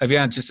 Like, have you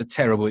had just a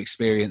terrible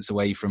experience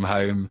away from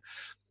home,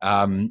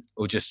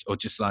 or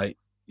just like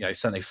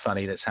something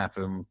funny that's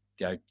happened?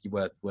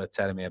 Worth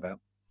telling me about?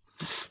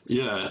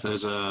 Yeah,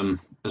 there's a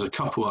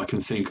couple I can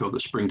think of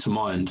that spring to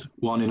mind.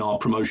 One in our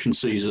promotion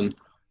season,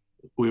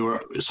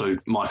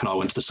 Mike and I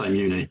went to the same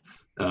uni,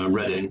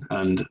 Reading,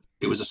 and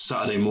it was a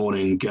Saturday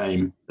morning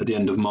game at the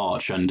end of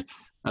March. And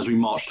as we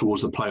marched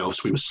towards the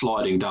playoffs, we were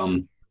sliding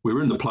down. We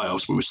were in the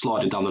playoffs, but we were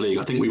sliding down the league.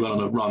 I think we went on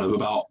a run of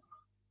about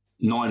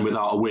 9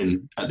 without a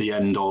win at the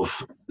end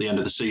of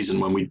the season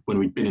when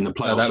we'd been in the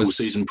playoffs all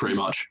season pretty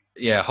much.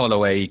 Yeah,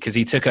 Holloway, because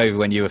he took over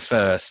when you were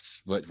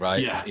first,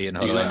 right? Yeah, Ian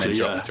Holloway, exactly,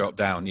 and then dropped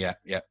down. Yeah.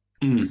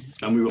 And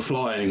we were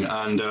flying,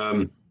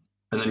 and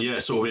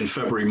then sort of in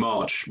February,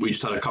 March, we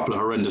just had a couple of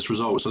horrendous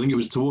results. I think it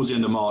was towards the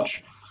end of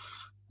March,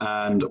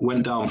 and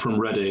went down from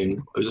Reading.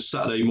 It was a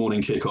Saturday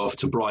morning kickoff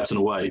to Brighton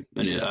away,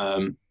 and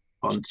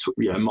on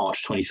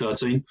March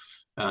 2013.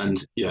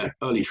 And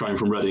early train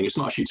from Reading. It's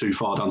not actually too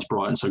far down to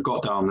Brighton, so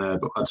got down there,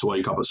 but had to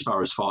wake up at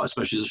Sparrows Fart,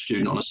 especially as a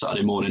student on a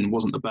Saturday morning. It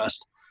wasn't the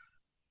best.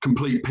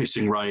 Complete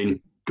pissing rain.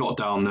 Got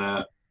down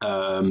there.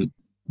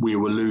 We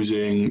were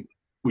losing.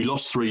 We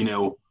lost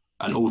 3-0,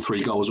 and all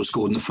 3 goals were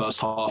scored in the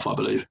first half, I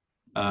believe.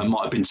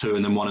 Might have been 2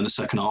 and then 1 in the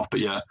second half, but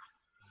yeah.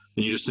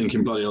 And you're just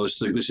thinking, bloody hell,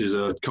 this is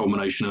a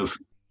culmination of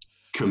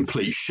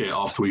complete shit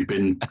after we've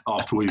been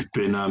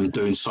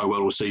doing so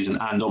well all season.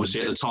 And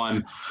obviously at the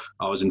time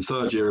I was in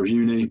 3rd year of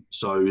uni,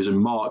 so it was in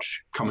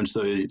March, coming to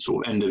the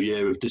sort of end of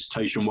year with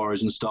dissertation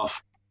worries and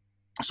stuff.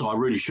 So I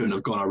really shouldn't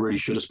have gone. I really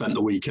should have spent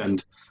the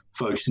weekend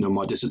focusing on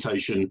my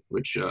dissertation,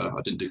 which I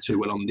didn't do too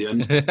well on the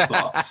end.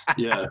 But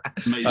yeah,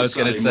 made I was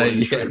going to say,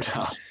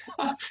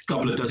 a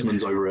couple of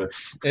Desmonds over here.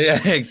 Yeah,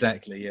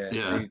 exactly. Yeah.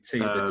 The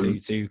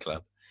 2-2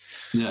 club.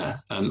 Yeah,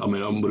 and I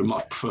mean, I would have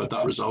much preferred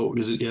that result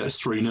because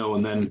it's 3-0,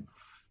 and then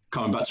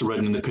coming back to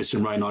Reading in the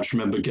pissing rain. I just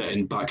remember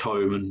getting back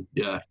home and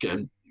you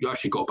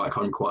actually got back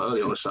home quite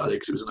early on a Saturday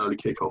because it was an early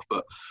kickoff.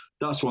 But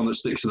that's one that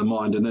sticks in the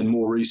mind. And then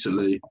more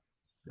recently,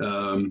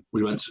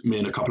 me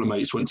and a couple of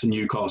mates went to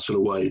Newcastle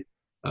away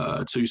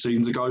 2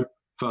 seasons ago.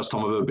 First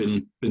time I've ever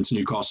been to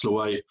Newcastle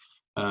away.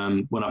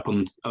 Went up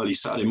on early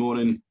Saturday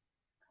morning.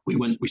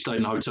 We stayed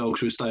in a hotel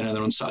because we were staying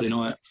there on Saturday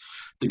night.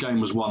 The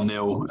game was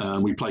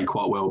 1-0. We played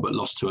quite well, but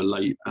lost to a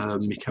late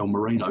Mikel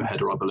Moreno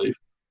header, I believe.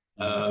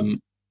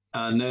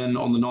 And then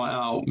on the night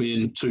out, me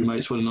and 2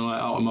 mates went on the night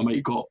out, and my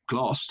mate got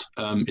glassed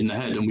in the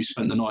head, and we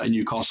spent the night in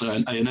Newcastle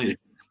and A&E.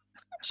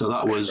 So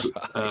that was,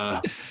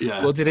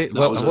 What did it?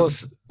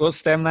 What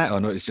stemmed that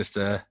on? It was just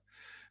a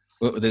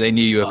Well, they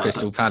knew you were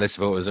Crystal Palace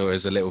supporters, or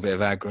was a little bit of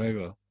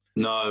aggro? Or?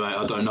 No, mate,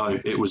 I don't know.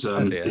 It was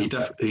he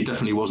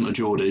definitely wasn't a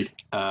Geordie.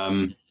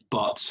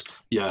 But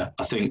yeah,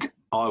 I think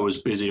I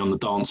was busy on the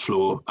dance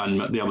floor,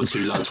 and the other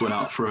two lads went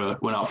out for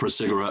a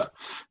cigarette.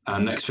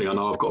 And next thing I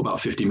know, I've got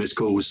about 50 missed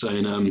calls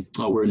saying,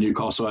 "Oh, we're in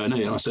Newcastle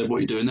A&E," and I said, "What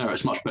are you doing there?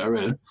 It's much better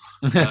here."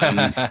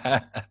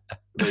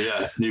 But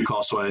yeah,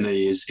 Newcastle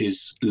A&E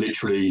is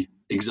literally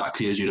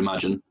exactly as you'd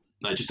imagine.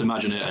 No, just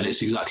imagine it, and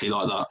it's exactly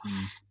like that.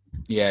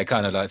 Yeah,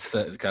 kind of like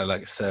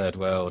third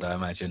world, I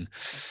imagine.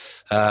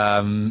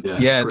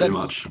 Pretty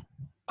much.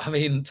 I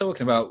mean,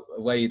 talking about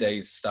away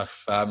days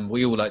stuff,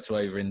 we all like to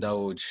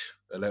overindulge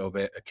a little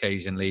bit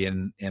occasionally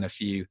in a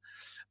few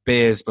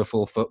beers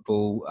before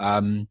football.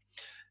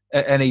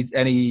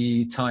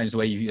 Any times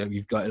where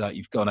you've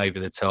gone over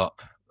the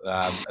top,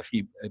 a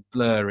few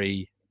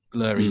blurry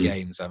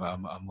games?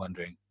 I'm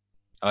wondering.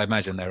 I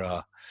imagine there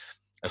are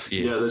a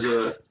few.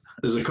 Yeah,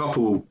 there's a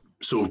couple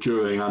sort of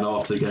during and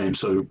after the game.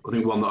 So I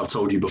think one that I've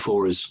told you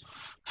before is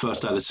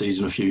first day of the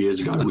season a few years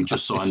ago. We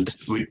just signed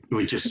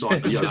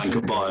Yohan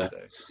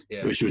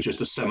Cabaye, which was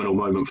just a seminal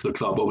moment for the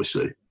club.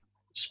 Obviously,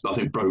 I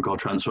think broke our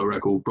transfer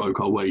record, broke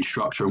our wage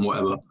structure, and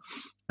whatever.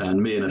 And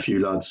me and a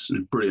few lads,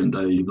 brilliant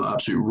day,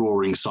 absolute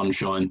roaring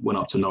sunshine. Went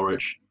up to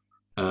Norwich,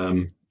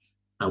 and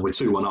we're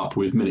 2-1 up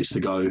with minutes to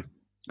go.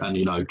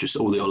 And just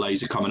all the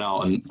Olays are coming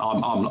out, and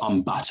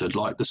I'm battered.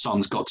 Like the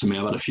sun's got to me.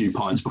 I've had a few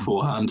pints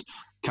beforehand.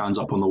 Cans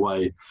up on the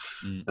way,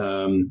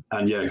 and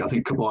yeah, I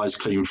think Cabaye's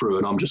clean through,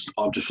 and I'm just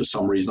for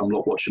some reason I'm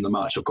not watching the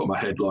match. I've got my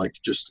head like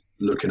just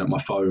looking at my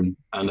phone,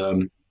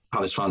 and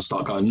Palace fans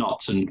start going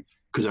nuts, and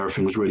because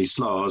everything was really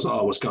slow, I was like,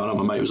 "Oh, what's going on?"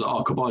 My mate was like,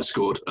 "Oh, Cabaye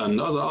scored,"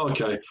 and I was like, "Oh,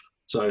 okay."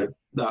 So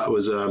that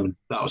was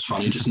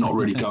funny, just not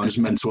really going as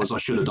mental as I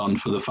should have done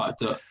for the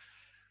fact that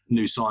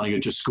new signing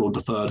had just scored the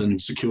third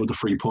and secured the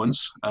 3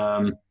 points.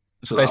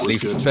 So especially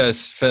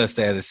first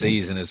day of the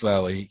season as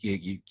well.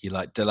 You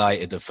like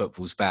delighted the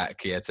football's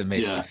back. Yeah, to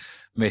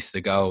miss the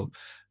goal.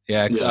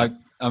 Yeah, yeah.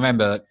 I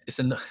remember.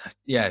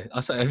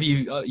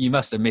 You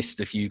must have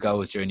missed a few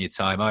goals during your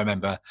time. I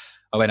remember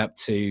I went up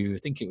to, I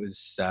think it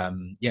was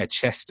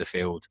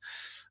Chesterfield,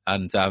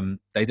 and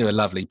they do a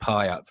lovely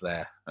pie up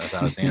there. As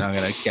I was thinking, I'm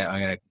gonna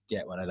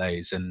get one of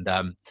those, and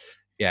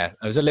it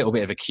was a little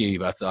bit of a queue,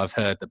 but I've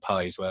heard the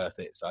pie's worth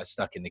it. So I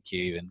stuck in the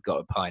queue and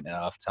got a pint at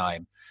half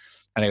time.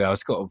 Anyway, I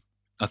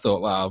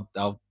thought, well,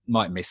 I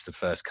might miss the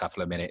first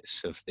couple of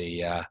minutes of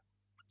the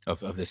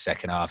of the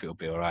second half. It'll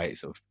be all right,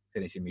 sort of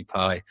finishing me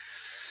pie.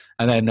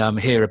 And then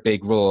hear a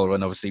big roar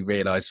and obviously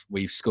realise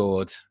we've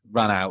scored,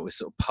 run out with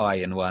sort of pie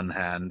in one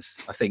hand.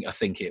 I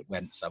think it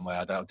went somewhere.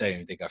 I don't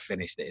even think I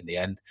finished it in the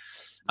end.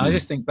 And I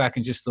just think back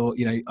and just thought,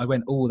 I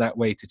went all that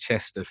way to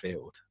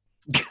Chesterfield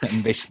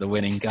and missed the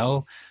winning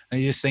goal.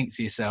 And you just think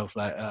to yourself,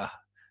 like,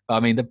 I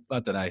mean, I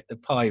don't know, the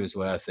pie was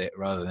worth it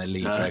rather than a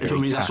Lee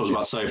Gregory. That's what I was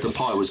about to say. If the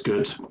pie was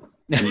good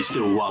and you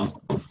still won,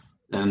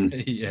 then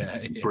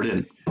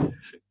brilliant.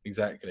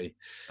 Exactly.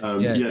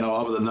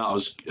 Other than that, I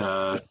was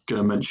going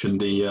to mention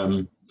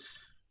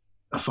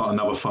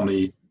another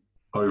funny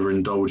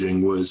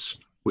overindulging was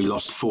we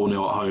lost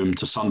 4-0 at home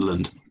to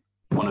Sunderland.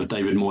 One of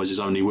David Moyes'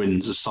 only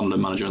wins as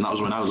Sunderland manager, and that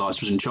was when Allardyce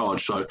was in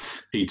charge. So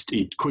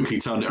he quickly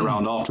turned it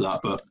around after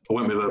that. But I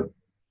went with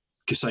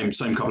the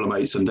same couple of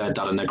mates, and their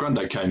dad and their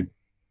granddad came.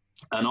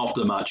 And after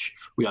the match,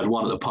 we had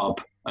one at the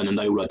pub, and then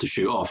they all had to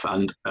shoot off.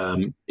 And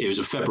it was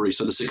February,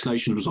 so the Six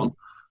Nations was on.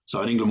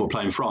 So in England, we're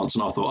playing France,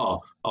 and I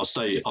thought, I'll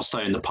stay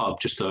in the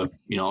pub just to,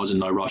 I was in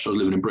no rush. I was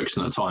living in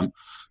Brixton at the time.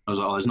 I was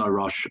like, there's no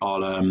rush.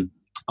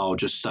 I'll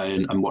just stay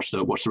in and watch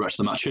the rest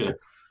of the match here.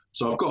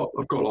 So I've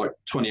got like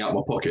 20 out of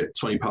my pocket,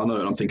 £20 note,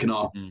 and I'm thinking,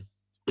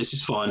 this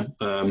is fine.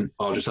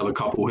 I'll just have a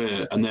couple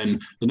here. And then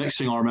the next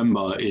thing I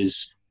remember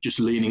is just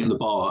leaning at the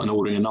bar and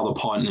ordering another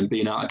pint and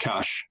being out of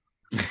cash.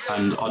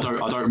 And I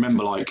don't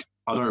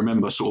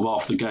remember sort of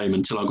after the game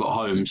until I got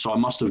home. So I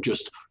must have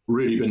just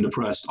really been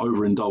depressed,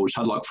 overindulged,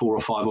 had like 4 or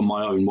 5 on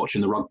my own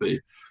watching the rugby.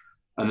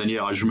 And then,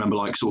 I just remember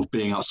like sort of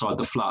being outside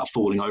the flat,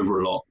 falling over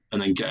a lot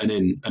and then getting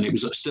in. And it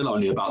was still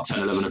only about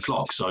 10, 11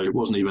 o'clock. So it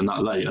wasn't even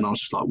that late. And I was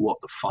just like, what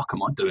the fuck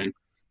am I doing?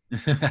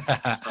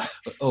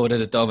 Order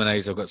the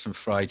Domino's. I've got some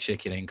fried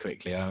chicken in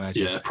quickly, I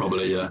imagine. Yeah,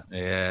 probably, yeah.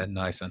 Yeah,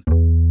 nice one.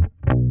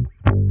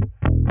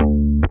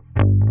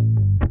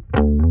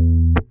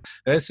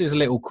 This is a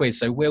little quiz.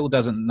 So Will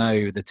doesn't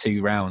know the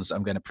 2 rounds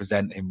I'm going to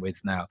present him with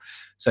now.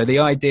 So the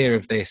idea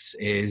of this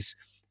is,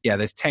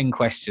 there's 10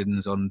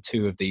 questions on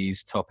 2 of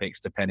these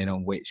topics, depending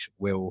on which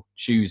Will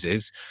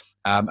chooses.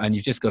 And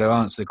you've just got to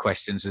answer the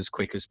questions as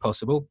quick as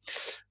possible.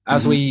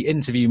 As we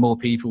interview more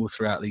people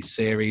throughout these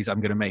series,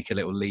 I'm going to make a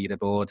little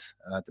leaderboard,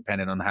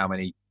 depending on how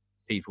many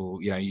people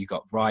you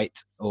got right,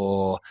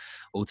 or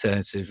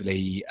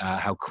alternatively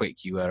how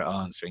quick you were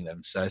answering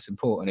them. So it's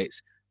important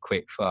it's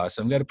quick, fast.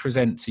 So I'm going to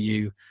present to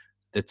you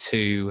the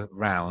 2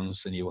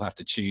 rounds, and you'll have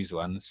to choose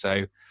one.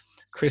 So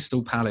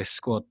Crystal Palace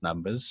squad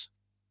numbers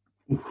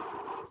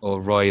or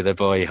Roy the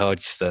Boy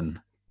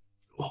Hodgson?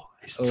 Oh,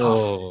 it's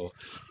tough.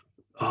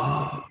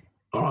 All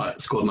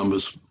right, squad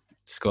numbers.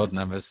 Squad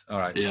numbers. All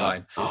right,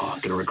 fine. I'm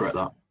going to regret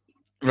that.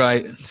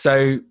 Right.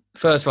 So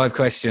First 5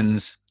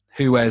 questions.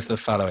 Who wears the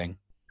following?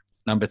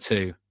 Number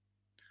 2.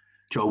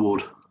 Joel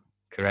Ward.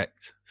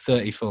 Correct.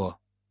 34.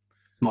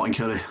 Martin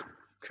Kelly.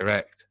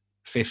 Correct.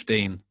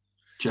 15.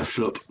 Jeff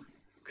Schlupp.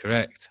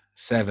 Correct.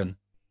 7.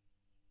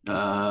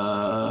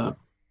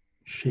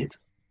 Shit.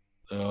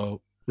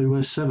 Oh. Who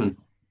wears 7?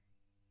 I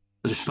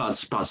was just about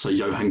to say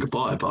Johan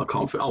Goodbye, but I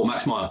can't. Oh,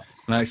 Max Meyer.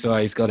 Max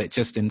Meyer's got it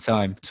just in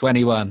time.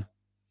 21.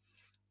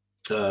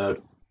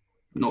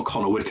 Not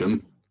Connor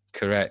Wickham.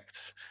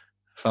 Correct.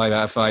 5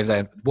 out of 5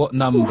 then. What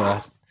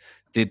number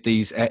did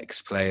these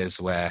ex-players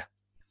wear?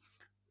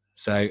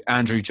 So,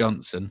 Andrew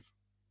Johnson.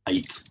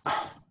 8.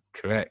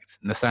 Correct.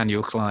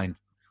 Nathaniel Klein.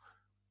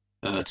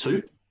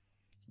 2.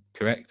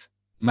 Correct.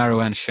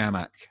 Marouane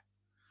Chamakh.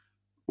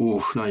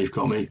 Oh, now you've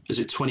got me. Is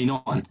it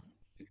 29?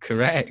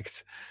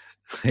 Correct.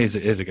 Here's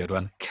a good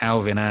one.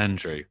 Calvin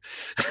Andrew.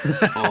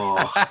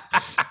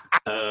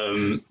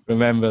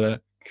 Remember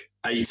that?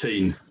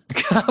 18.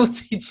 How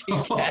did you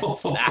get that?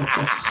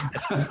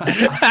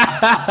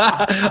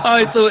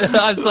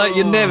 I was like,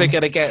 you're never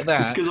going to get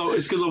that.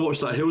 It's because I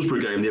watched that Hillsborough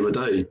game the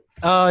other day.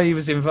 Oh, he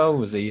was involved,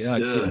 was he? Yeah.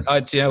 Do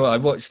you know what? I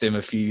watched him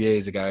a few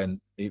years ago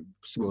and he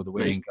scored the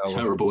winning goal.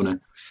 Terrible, isn't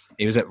it?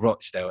 He was at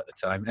Rochdale at the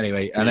time.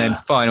 Anyway, and then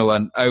final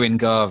one, Owen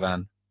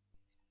Garvan.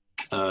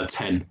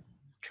 10.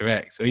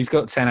 Correct. So he's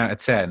got 10 out of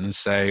 10.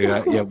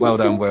 So well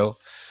done, Will.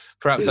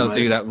 Perhaps I'll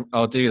do that.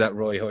 I'll do that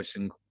Roy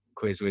Hodgson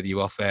quiz with you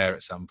off air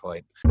at some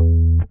point.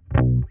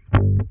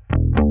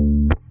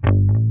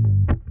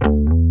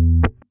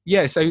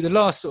 Yeah, so the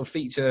last sort of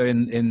feature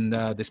in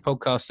this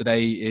podcast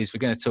today is we're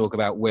going to talk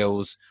about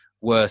Will's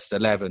worst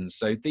 11.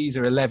 So these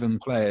are 11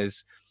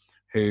 players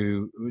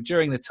who,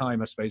 during the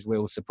time, I suppose,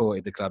 Will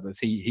supported the club that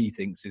he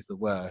thinks is the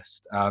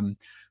worst.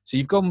 So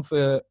you've gone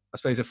for, I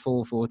suppose, a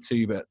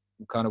 4-4-2, but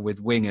kind of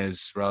with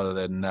wingers rather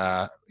than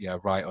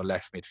right or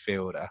left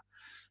midfielder.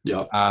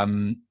 Yeah.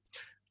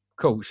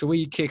 Cool. Shall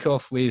we kick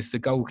off with the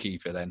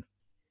goalkeeper then?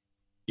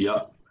 Yeah.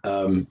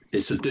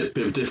 It's a bit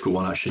of a difficult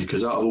one actually,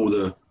 because out of all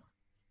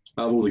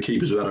the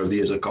keepers we've had over the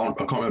years, I can't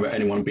remember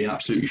anyone being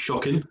absolutely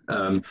shocking.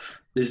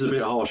 This is a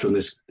bit harsh on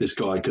this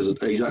guy because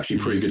he's actually a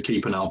pretty good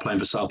keeper now, playing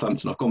for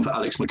Southampton. I've gone for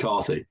Alex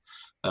McCarthy,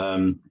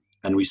 and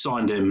we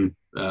signed him.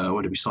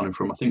 Where did we sign him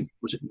from? I think,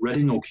 was it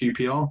Reading or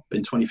QPR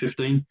in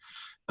 2015?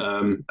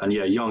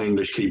 Young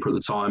English keeper at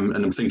the time.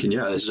 And I'm thinking,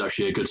 this is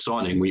actually a good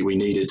signing. We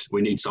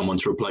need someone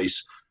to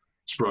replace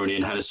Speroni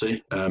and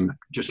Hennessy.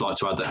 Just like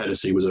to add that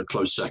Hennessy was a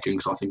close second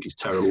because I think he's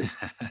terrible.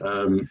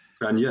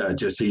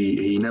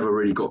 He never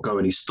really got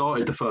going. He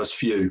started the first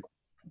few.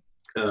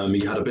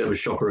 He had a bit of a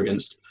shocker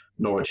against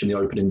Norwich in the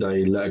opening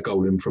day. He let a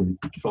goal in from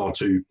far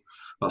too,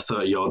 about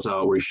 30 yards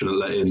out where he shouldn't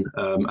let in.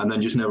 And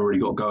then just never really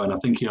got going. I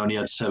think he only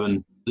had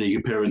 7 league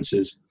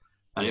appearances.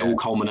 And it all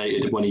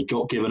culminated when he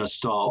got given a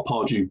start.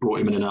 Pardew brought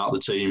him in and out of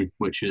the team,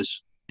 which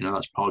is,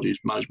 that's Pardew's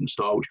management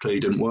style, which clearly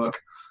didn't work.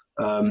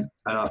 And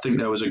I think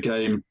there was a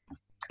game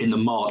in the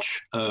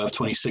March of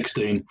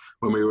 2016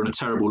 when we were in a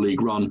terrible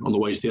league run on the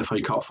way to the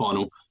FA Cup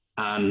final.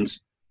 And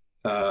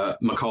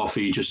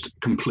McCarthy just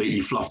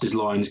completely fluffed his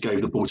lines, gave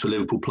the ball to a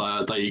Liverpool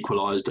player. They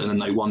equalised and then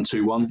they won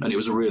 2-1. And it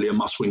was really a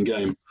must-win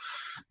game.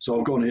 So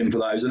I've gone him for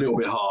that. It was a little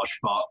bit harsh,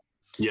 but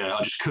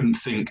I just couldn't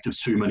think of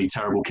too many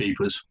terrible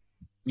keepers.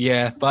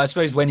 Yeah, but I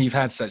suppose when you've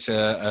had such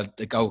a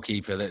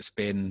goalkeeper that's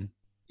been,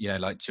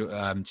 like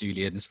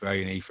Julian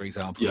Speroni, for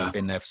example, who's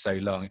been there for so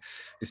long,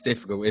 it's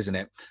difficult, isn't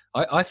it?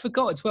 I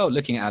forgot as well,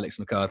 looking at Alex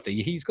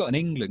McCarthy, he's got an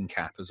England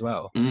cap as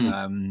well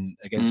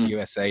against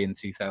USA in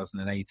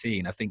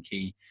 2018. I think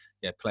he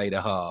played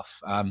a half.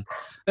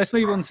 Let's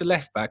move on to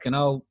left back, and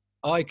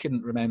I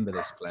couldn't remember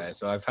this player,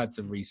 so I've had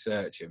to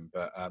research him.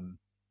 But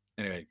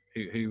anyway,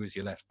 who was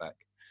your left back?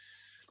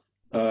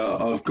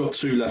 I've got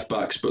 2 left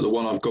backs, but the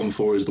one I've gone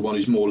for is the one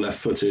who's more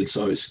left-footed.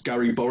 So it's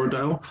Gary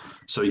Borrowdale.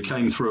 So he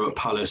came through at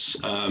Palace,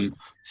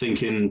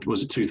 thinking,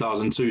 was it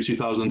 2002,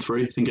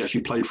 2003? I think he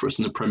actually played for us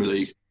in the Premier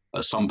League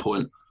at some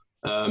point.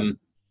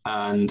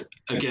 And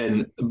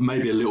again,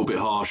 maybe a little bit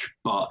harsh,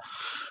 but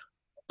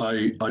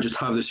I just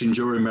have this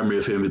enduring memory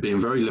of him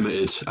being very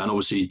limited, and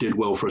obviously he did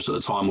well for us at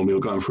the time when we were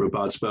going through a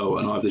bad spell.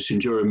 And I have this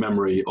enduring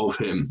memory of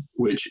him,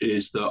 which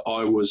is that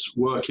I was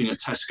working at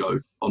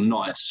Tesco on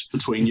nights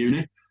between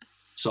uni.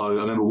 So I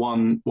remember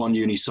one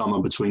uni summer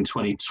between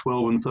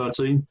 2012 and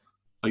 13.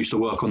 I used to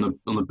work on the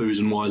booze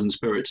and wines and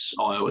spirits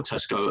aisle at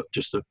Tesco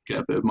just to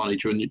get a bit of money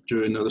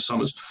during the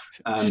summers.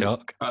 And,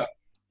 shock. Shock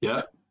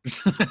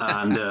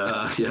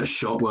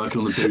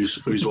working on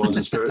the booze, wines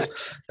and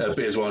spirits,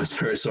 beers, wine and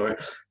spirits. Sorry.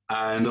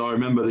 And I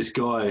remember this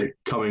guy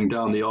coming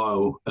down the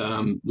aisle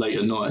late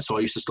at night. So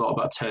I used to start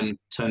about 10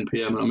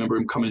 p.m. And I remember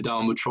him coming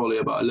down the trolley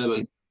about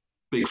 11,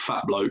 big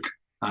fat bloke,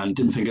 and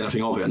didn't think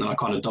anything of it. And then I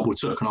kind of double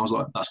took and I was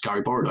like, that's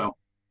Gary Borrowdale.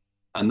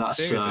 And that's,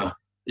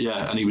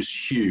 and he was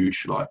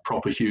huge, like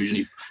proper huge.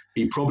 And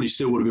he probably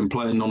still would have been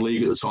playing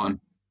non-league at the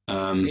time.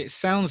 It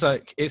sounds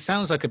like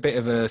a bit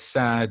of a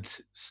sad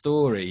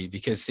story,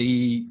 because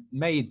he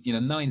made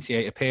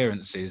 98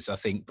 appearances, I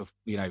think,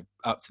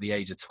 up to the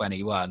age of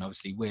 21.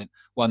 Obviously,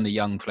 won the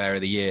Young Player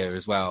of the Year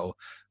as well.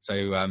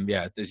 So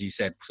as you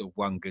said, sort of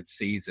one good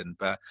season,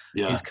 but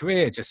his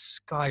career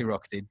just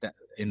skyrocketed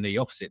in the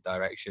opposite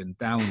direction,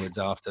 downwards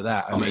after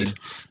that. I mean,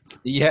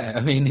 he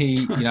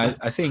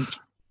I think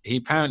he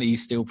apparently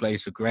still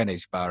plays for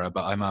Greenwich Borough,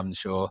 but I'm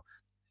unsure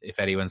if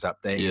anyone's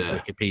updating his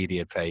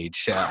Wikipedia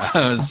page. So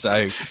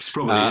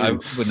I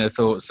wouldn't have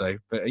thought so.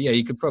 But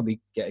you could probably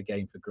get a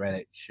game for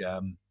Greenwich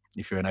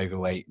if you're an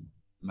overweight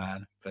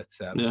man. But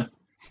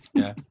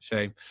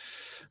shame.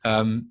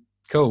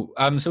 Cool.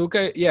 So we'll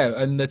go,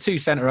 and the two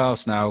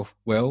centre-halves now,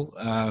 Will,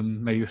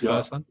 maybe the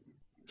first one.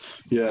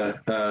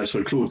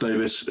 So Claude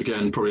Davis,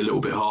 again, probably a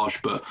little bit harsh,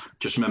 but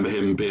just remember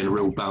him being a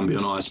real Bambi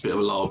on ice, bit of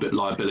a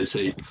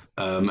liability.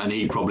 And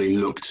he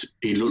looked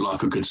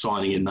like a good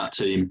signing in that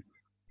team.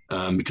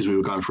 Because we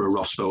were going through a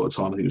rough spell at the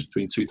time. I think it was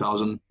between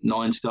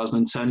 2009,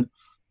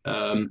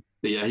 2010.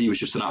 He was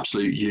just an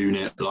absolute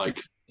unit, like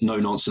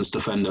no-nonsense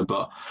defender.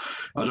 But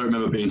I don't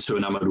remember being too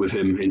enamoured with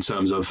him in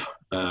terms of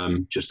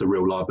just a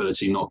real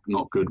liability,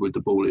 not good with the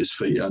ball at his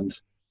feet, and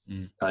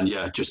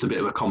just a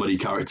bit of a comedy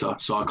character.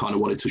 So I kind of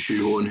wanted to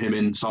shoehorn him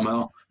in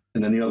somehow.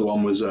 And then the other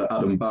one was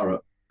Adam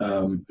Barrett,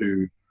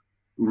 who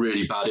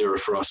really bad era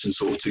for us in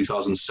sort of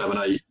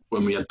 2007-8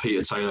 when we had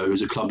Peter Taylor,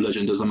 who's a club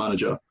legend as a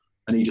manager.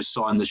 And he just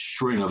signed this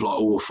string of like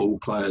awful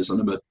players. I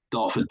remember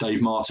Dartford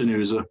Dave Martin, who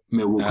was a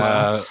Millwall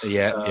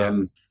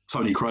player.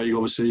 Tony Craig,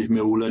 obviously,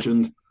 Millwall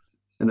legend.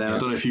 And then I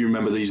don't know if you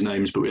remember these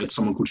names, but we had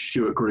someone called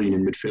Stuart Green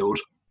in midfield,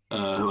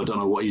 who I don't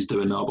know what he's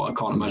doing now, but I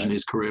can't imagine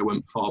his career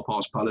went far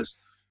past Palace.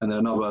 And then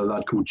another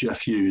lad called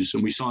Jeff Hughes.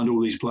 And we signed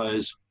all these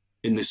players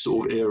in this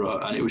sort of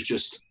era. And it was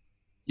just,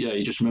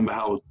 you just remember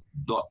how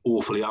like,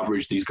 awfully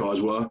average these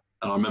guys were.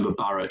 And I remember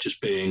Barrett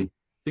just being,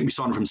 I think we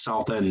signed him from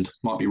Southend,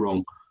 might be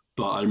wrong.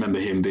 But I remember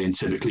him being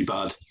typically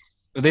bad.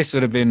 But this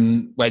would have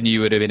been when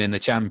you would have been in the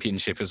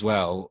Championship as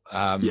well.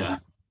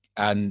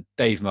 And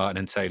Dave Martin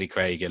and Tony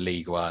Craig are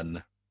League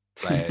One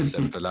players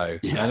and below.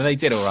 And they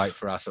did all right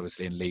for us,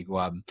 obviously, in League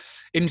One.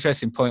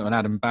 Interesting point on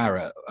Adam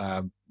Barrett,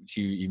 which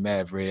you may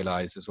have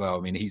realised as well.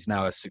 I mean, he's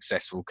now a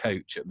successful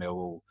coach at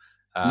Millwall.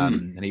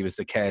 And he was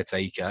the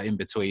caretaker in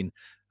between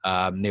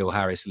Neil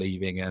Harris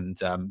leaving and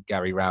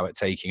Gary Rowett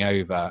taking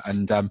over.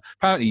 And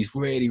apparently he's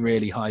really,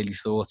 really highly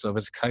thought of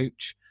as a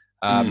coach.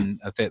 I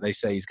think they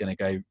say he's going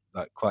to go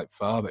like quite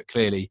far, but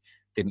clearly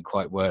didn't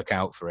quite work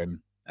out for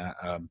him at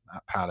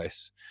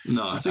Palace.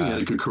 No, I think he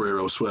had a good career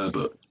elsewhere,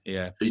 but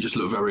he just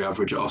looked very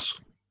average at us.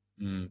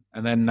 And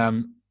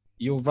then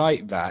you're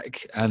right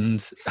back,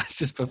 and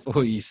just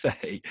before you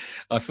say,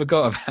 I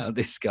forgot about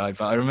this guy,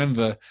 but I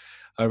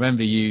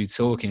remember you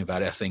talking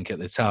about it, I think, at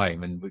the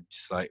time, and we're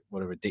just like,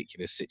 what a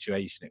ridiculous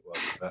situation it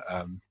was. But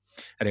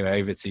anyway,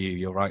 over to you.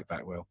 You're right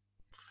back, Will.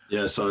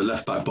 Yeah, so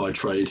left back by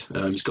trade.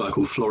 This guy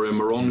called Florian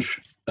Morange,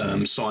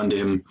 signed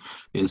him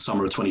in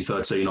summer of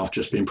 2013 after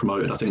just being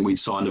promoted. I think we'd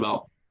signed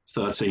about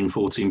 13,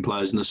 14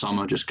 players in the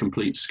summer, just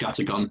complete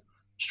scattergun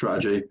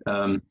strategy.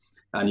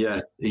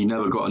 He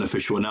never got an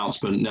official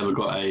announcement, never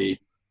got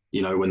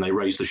when they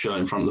raised the shirt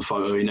in front of the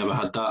photo, he never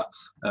had that.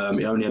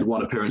 He only had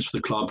one appearance for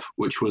the club,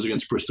 which was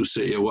against Bristol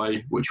City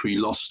away, which we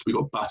lost. We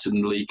got battered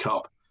in the League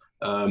Cup.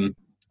 And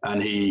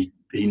he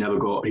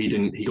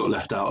got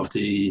left out of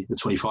the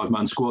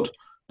 25-man squad.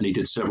 And he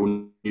did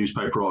several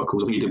newspaper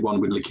articles. I think he did one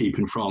with L'Équipe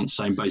in France,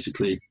 saying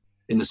basically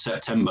in the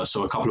September,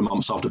 so a couple of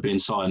months after being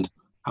signed,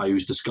 how he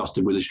was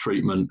disgusted with his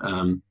treatment.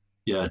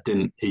 He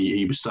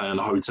was staying in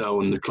a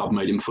hotel and the club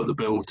made him foot the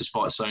bill,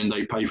 despite saying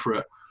they pay for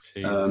it.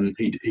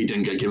 He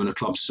didn't get given a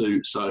club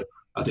suit. So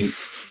I think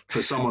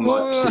for someone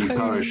like Steve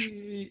Parish,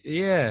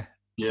 I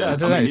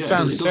don't know. It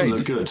doesn't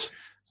look good.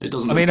 It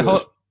doesn't. I mean,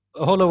 good.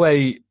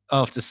 Holloway,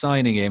 after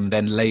signing him,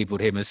 then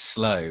labelled him as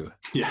slow,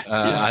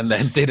 and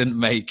then didn't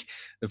make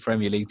the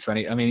Premier League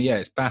 20. I mean,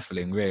 it's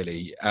baffling,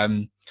 really. I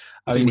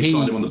think we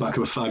signed him on the back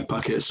of a fag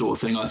packet sort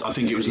of thing. I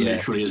think it was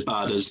literally as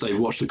bad as they've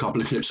watched a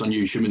couple of clips on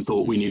YouTube and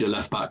thought we need a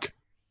left back,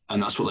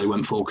 and that's what they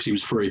went for because he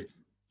was free.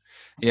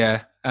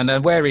 Yeah,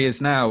 and where he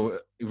is now,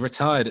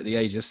 retired at the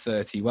age of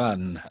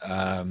 31.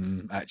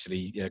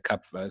 Actually,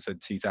 so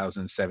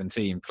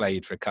 2017,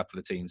 played for a couple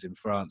of teams in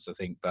France, I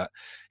think, but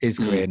his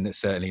career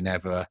certainly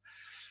never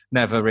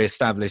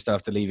re-established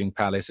after leaving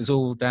Palace. It's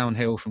all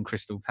downhill from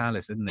Crystal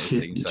Palace, isn't it? It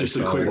seems just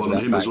a quick one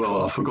on him as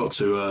well. I forgot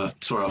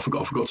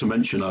to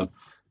mention a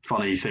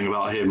funny thing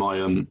about him.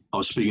 I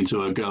was speaking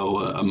to a girl,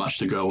 a match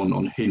to go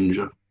on Hinge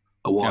a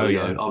while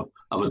ago.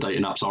 Other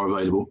dating apps are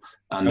available,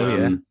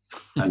 and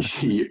and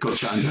she got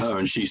chatting to her,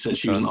 and she said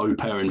she was an au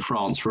pair in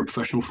France for a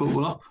professional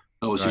footballer.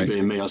 Obviously,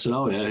 being me, I said,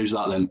 "Oh yeah, who's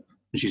that then?"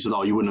 And she said,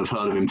 "Oh, you wouldn't have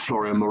heard of him,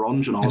 Florian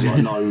Morange." And I was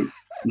like,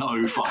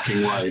 "No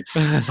fucking way."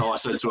 So I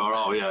said to her,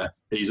 "Oh yeah,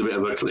 he's a bit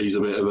of a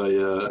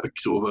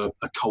sort of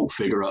a cult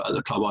figure at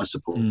the club I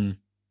support."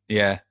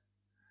 Yeah.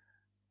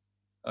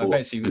 I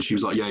bet she. And she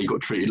was like, yeah, he got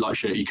treated like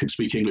shit. He could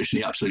speak English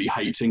and he absolutely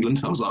hates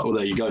England. I was like, well,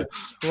 there you go.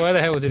 Why the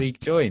hell did he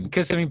join?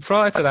 Because, I mean,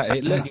 prior to that,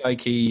 it looked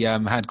like he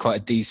had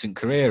quite a decent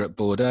career at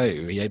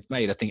Bordeaux. He had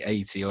made, I think,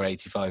 80 or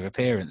 85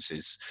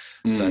 appearances.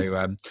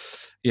 So,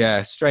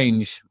 yeah,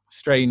 strange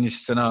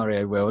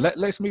scenario, Will.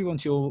 Let's move on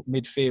to your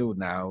midfield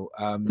now.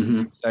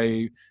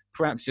 So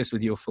perhaps just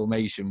with your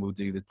formation, we'll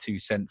do the two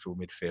central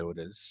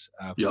midfielders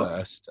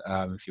first,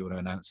 if you want to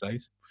announce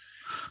those.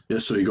 Yeah,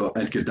 so you got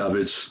Edgar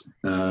Davids,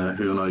 who I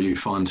know you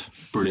find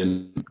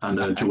brilliant,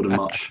 and Jordan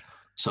Much.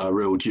 So a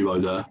real duo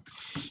there.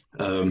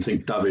 I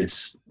think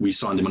Davids, we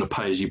signed him on a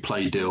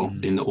pay-as-you-play deal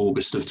in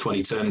August of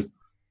 2010.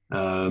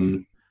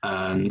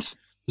 And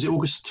was it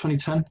August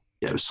 2010?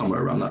 Yeah, it was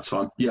somewhere around that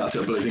time. Yeah, I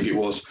think it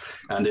was.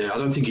 And I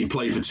don't think he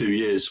played for 2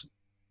 years.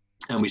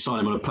 And we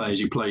signed him on a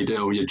pay-as-you-play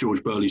deal. Yeah,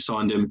 George Burley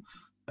signed him.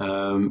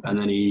 And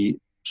then he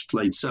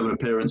played 7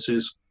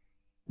 appearances.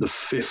 The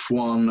 5th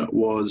one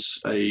was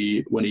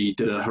when he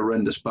did a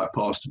horrendous back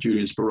pass to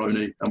Julian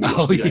Speroni, and we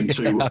lost the game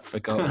 2. I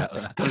forgot about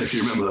that. I don't know if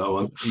you remember that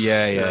one.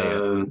 Yeah.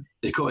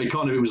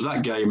 It was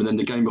that game, and then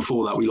the game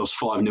before that we lost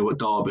 5-0 at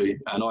Derby,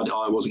 and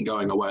I wasn't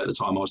going away at the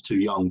time. I was too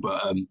young,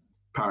 but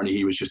apparently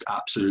he was just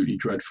absolutely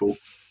dreadful.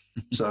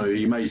 So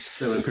he made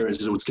 7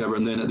 appearances altogether,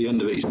 and then at the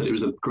end of it, he said it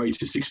was the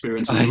greatest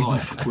experience of his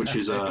life, which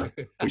is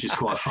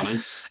quite funny.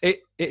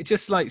 It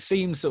just like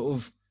seems sort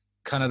of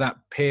kind of that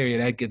period.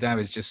 Edgar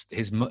Davids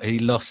he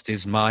lost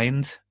his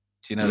mind.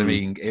 Do you know what I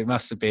mean? It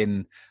must have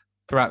been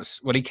perhaps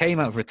he came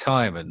out of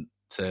retirement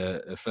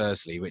to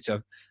firstly, which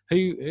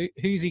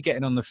who's he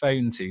getting on the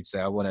phone to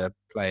say I want to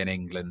play in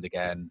England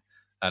again,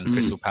 and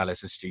Crystal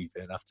Palace is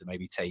stupid enough to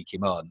maybe take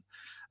him on.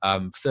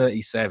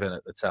 37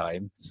 at the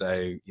time,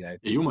 so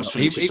you almost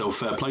think to yourself,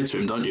 fair play to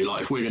him, don't you?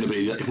 Like if we're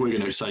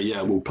going to say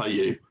yeah, we'll pay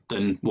you,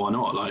 then why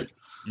not? Like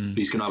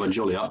he's going to have a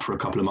jolly up for a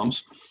couple of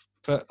months.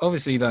 But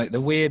obviously, like the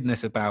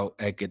weirdness about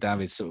Edgar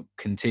Davids sort of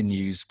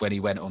continues when he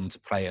went on to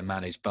play and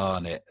manage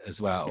Barnet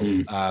as well.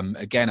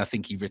 Again, I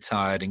think he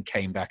retired and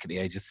came back at the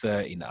age of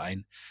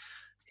 39.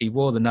 He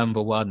wore the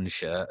number 1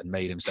 shirt and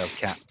made himself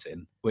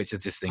captain, which I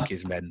just think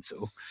is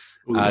mental.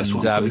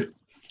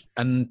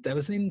 And there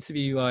was an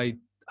interview I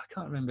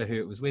can't remember who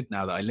it was with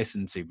now that I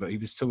listened to, but he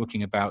was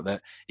talking about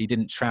that he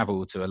didn't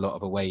travel to a lot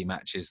of away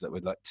matches that were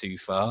like too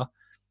far.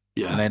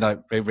 Yeah.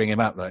 And they bring him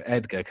up like,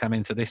 Edgar, come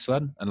into this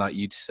one. And like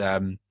you'd,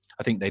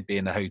 I think they'd be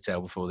in the hotel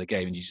before the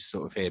game and you just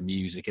sort of hear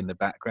music in the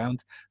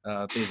background.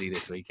 Busy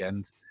this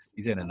weekend.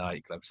 He's in a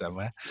nightclub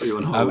somewhere.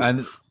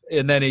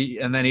 And then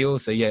he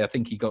also, I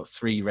think he got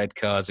 3 red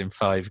cards in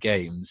 5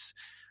 games.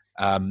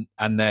 And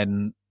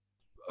then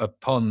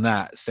upon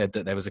that said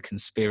that there was a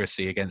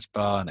conspiracy against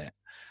Barnet.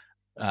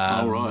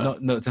 Right.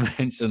 Not to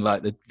mention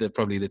like the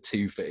probably the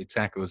 2 fitted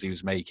tackles he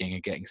was making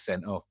and getting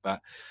sent off, but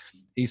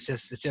he's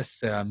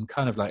just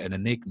kind of like an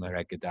enigma,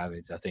 Edgar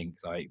Davids. I think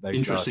like those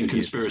interesting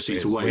conspiracy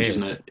to wage,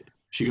 isn't it?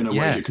 If you're going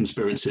to wage a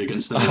conspiracy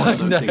against them, I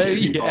don't think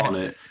it'd be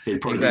Barnet. It'd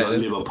probably be like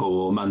Liverpool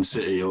or Man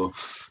City or.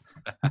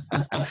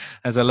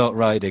 There's a lot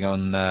riding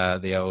on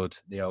the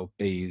old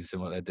bees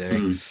and what they're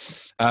doing.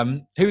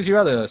 Who's your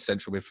other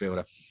central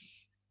midfielder?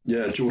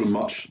 Yeah, Jordan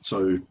Much.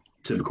 So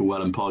typical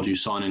Alan Pardew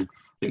signing.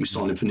 I think we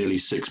signed him for nearly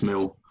 $6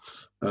 million,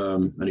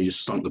 and he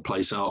just stunk the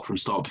place out from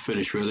start to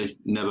finish. Really,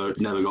 never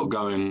got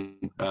going.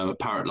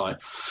 Apparently,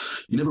 like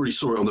you never really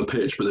saw it on the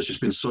pitch, but there's just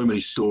been so many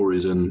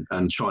stories and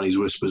Chinese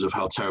whispers of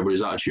how terrible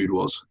his attitude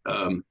was,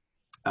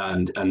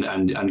 and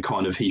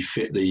kind of he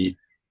fit the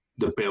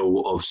bill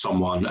of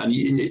someone.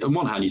 And on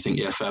one hand, you think,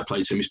 yeah, fair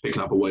play to him. He's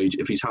picking up a wage.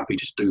 If he's happy,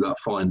 just do that,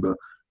 fine. But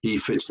he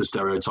fits the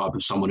stereotype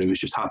of someone who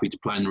was just happy to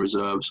play in the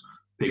reserves,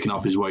 picking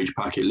up his wage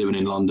packet, living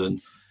in London.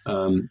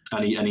 And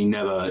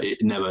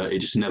it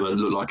just never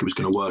looked like it was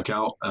going to work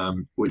out,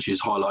 which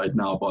is highlighted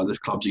now by the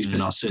clubs he's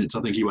been at since.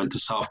 I think he went to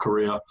South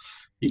Korea.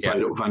 He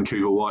played at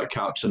Vancouver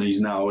Whitecaps, and he's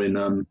now in,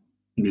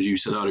 as you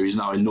said earlier, he's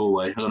now in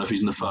Norway. I don't know if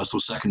he's in the 1st or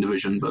 2nd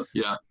division, but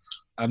yeah.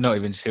 I'm not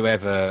even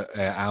whoever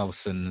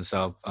Alsons.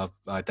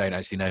 I don't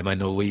actually know my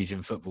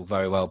Norwegian football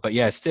very well, but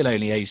yeah, still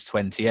only aged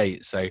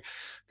 28. So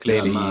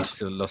clearly he's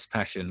still lost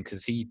passion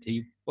because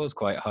he was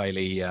quite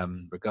highly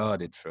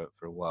regarded for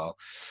a while.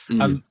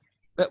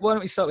 But why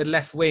don't we start with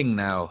left wing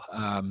now?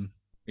 Who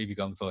have you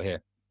gone for here?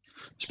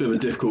 It's a bit of a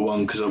difficult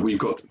one because we've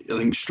got, I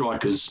think,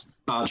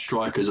 bad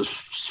strikers are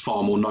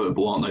far more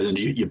notable, aren't they, than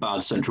your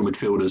bad central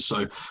midfielders.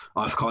 So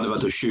I've kind of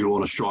had to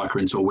shoehorn a striker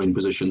into a wing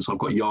position. So I've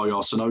got Yaya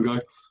Sanogo.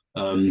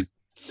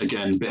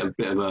 Again,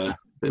 bit of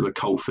a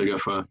cult figure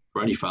for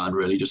any fan,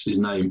 really, just his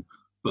name.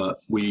 But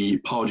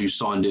Pardew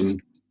signed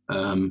him.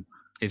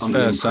 His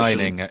first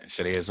signing,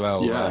 actually, as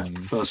well. Yeah,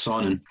 first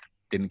signing.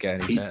 Didn't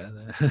get any better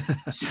there.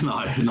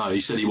 No,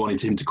 he said he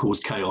wanted him to cause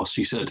chaos.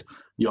 He said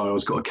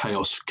Yaya's got a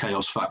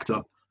chaos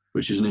factor,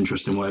 which is an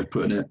interesting way of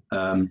putting it.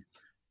 And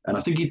I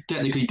think he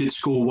technically did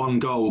score 1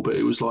 goal, but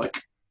it was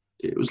like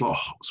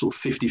sort of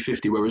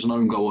 50-50 whether it was an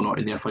own goal or not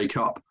in the FA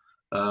Cup.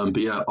 But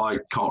yeah, I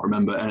can't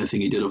remember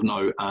anything he did of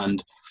note.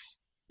 And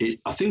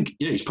I think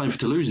he's playing for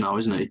Toulouse now,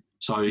 isn't he?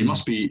 So he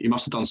must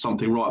have done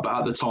something right. But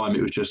at the time,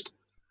 it was just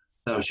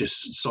that was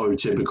just so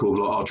typical of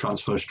like our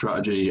transfer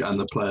strategy and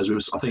the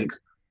players. I think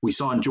we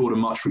signed Jordan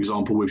Much, for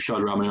example, with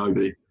Shola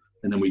Amiobi,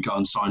 and then we go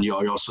and sign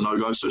Yaya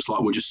Sanogo. So it's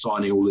like we're just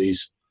signing all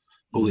these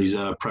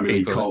Premier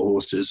League cult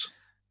horses.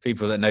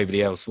 People that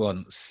nobody else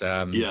wants.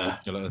 A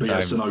lot of the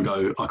time.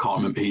 Sanogo, I can't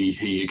remember.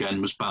 He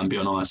again was Bambi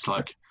on ice.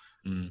 Like,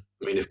 I mean,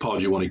 if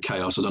Pardew wanted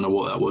chaos, I don't know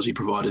what that was he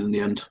provided in the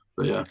end.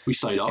 But yeah, we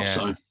stayed up.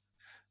 So.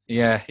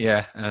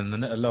 Yeah,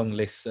 and a long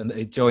list, and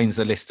it joins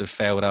the list of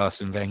failed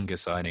Arsene Wenger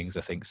signings,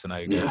 I think,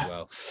 Sanogo as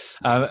well.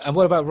 And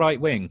what about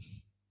right wing?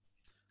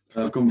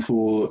 I've gone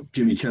for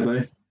Jimmy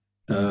Kebe,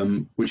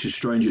 which is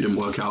strange it didn't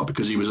work out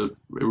because he was a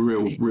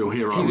real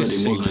hero. He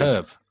was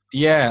superb.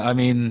 Yeah, I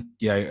mean,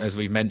 as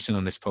we mentioned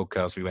on this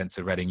podcast, we went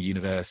to Reading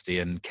University,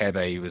 and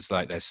Kebe was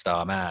like their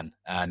star man,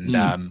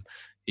 and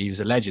he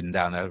was a legend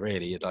down there.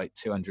 Really, he had like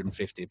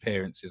 250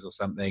 appearances or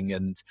something,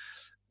 and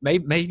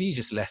maybe he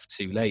just left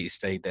too late. He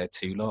stayed there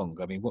too long.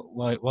 I mean,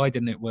 why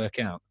didn't it work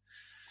out?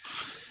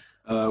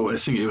 I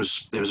think it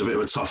was a bit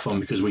of a tough one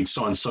because we'd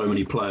signed so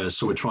many players,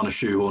 so we're trying to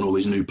shoehorn all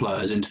these new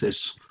players into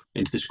this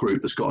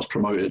group that's got us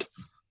promoted.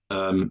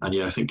 And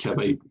I think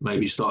Kebe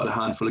maybe started a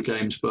handful of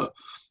games, but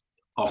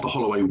after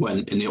Holloway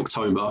went in the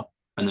October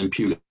and then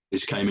Pulis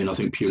came in, I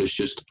think Pulis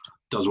just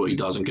does what he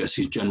does and gets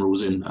his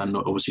generals in, and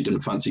obviously didn't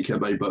fancy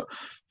Kebe, but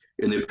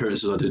in the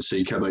appearances I did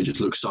see, Kebe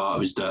just looks so out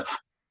of his depth,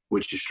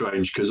 which is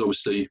strange because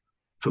obviously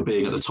for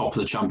being at the top of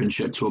the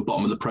Championship to a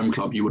bottom of the Prem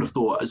club, you would have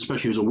thought,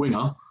 especially as a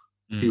winger,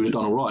 he would have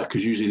done all right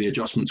because usually the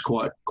adjustment's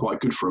quite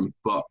good for him.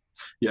 But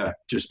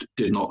just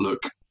did not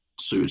look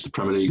suited to the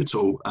Premier League at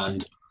all.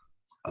 And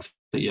I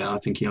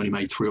think he only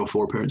made 3 or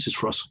 4 appearances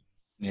for us.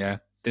 Yeah,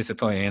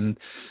 disappointing. And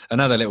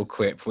another little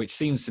quip, which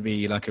seems to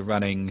be like a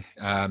running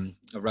kind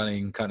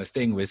of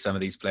thing with some of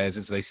these players,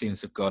 as they seem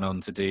to have gone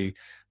on to do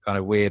kind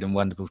of weird and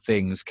wonderful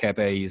things.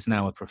 Kebe is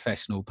now a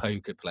professional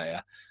poker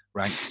player,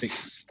 ranked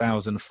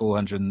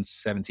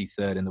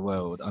 6,473rd in the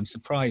world. I'm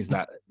surprised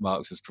that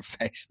marks as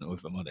professional,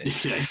 if I'm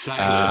honest. Yeah,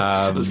 exactly.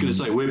 I was going to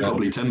say, we're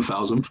probably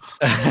 10,000.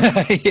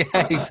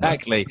 Yeah,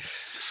 exactly.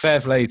 Fair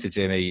play to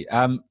Jimmy.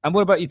 And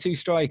what about your 2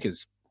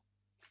 strikers?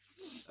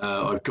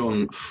 I've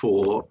gone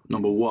for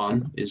number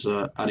 1 is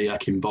Adi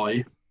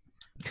Akinbaye.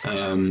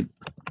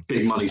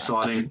 Big money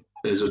signing.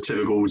 There's a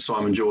typical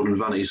Simon Jordan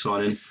vanity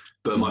signing.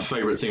 But my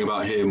favourite thing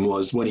about him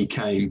was when he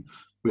came,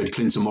 we had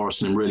Clinton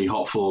Morrison in really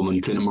hot form,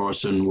 and Clinton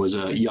Morrison was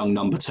a young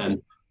number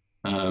 10.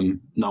 No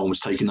one was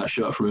taking that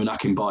shirt from him.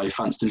 Akinbaye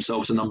fancied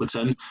himself as a number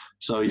 10.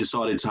 So he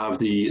decided to have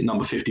the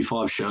number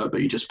 55 shirt,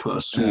 but he just put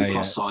a small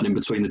plus sign in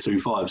between the 2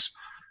 5s,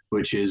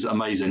 which is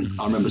amazing.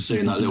 I remember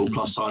seeing that little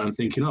plus sign and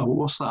thinking, oh, well,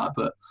 what's that?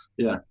 But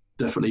yeah,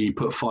 definitely he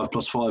put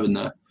 5+5 in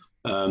there.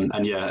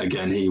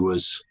 Again, he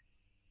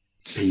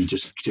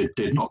just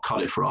did not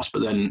cut it for us.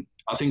 But then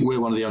I think we're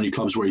one of the only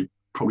clubs where he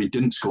probably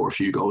didn't score a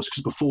few goals,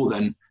 because before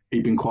then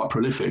he'd been quite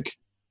prolific.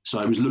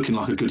 So it was looking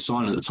like a good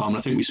sign at the time. And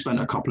I think we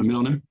spent a couple of mil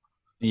on him.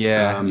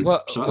 Yeah.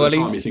 So at the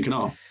time you're thinking,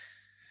 I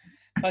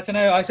don't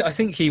know. I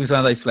think he was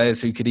one of those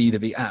players who could either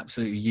be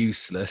absolutely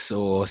useless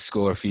or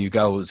score a few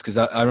goals. Because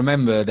I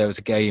remember there was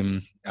a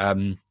game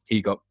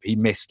he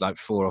missed like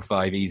 4 or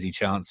 5 easy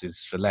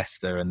chances for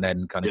Leicester, and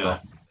then kind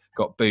of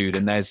got booed.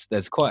 And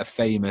there's quite a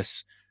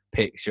famous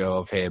picture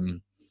of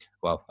him.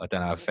 Well, I don't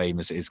know how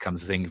famous it is, come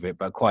to think of it,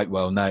 but quite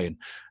well known,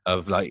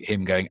 of like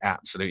him going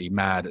absolutely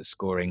mad at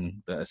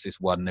scoring this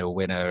 1-0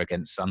 winner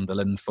against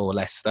Sunderland for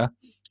Leicester.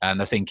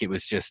 And I think it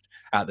was just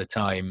at the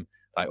time,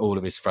 like all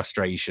of his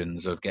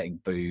frustrations of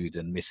getting booed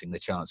and missing the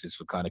chances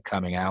were kind of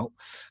coming out.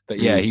 But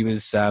he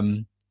was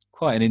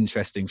quite an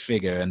interesting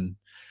figure. And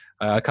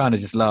I kind of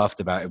just laughed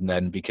about him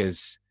then,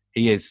 because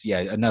he is,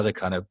 another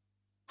kind of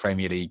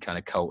Premier League kind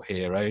of cult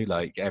hero.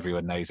 Like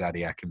everyone knows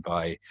Adi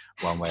Akinbaye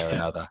one way or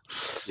another.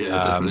 Yeah,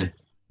 definitely.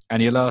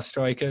 And your last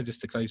striker,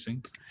 just to close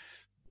things?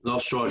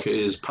 Last striker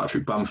is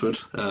Patrick Bamford,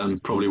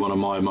 probably one of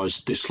my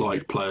most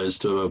disliked players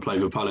to play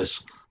for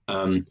Palace.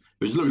 It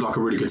looked like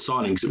a really good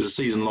signing because it was a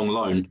season-long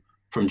loan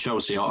from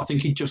Chelsea. I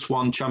think he just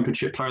won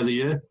Championship Player of the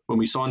Year when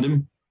we signed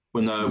him.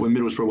 When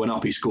Middlesbrough went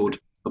up, he scored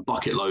a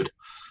bucket load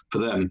for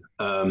them.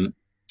 It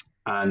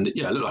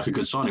looked like a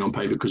good signing on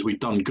paper because we'd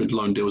done good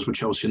loan deals with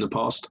Chelsea in the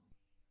past.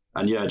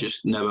 And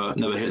just never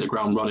hit the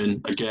ground running.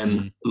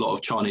 Again, a lot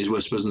of Chinese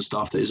whispers and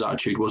stuff that his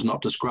attitude wasn't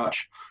up to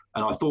scratch.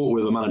 And I thought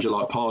with a manager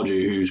like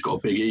Pardew, who's got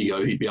a big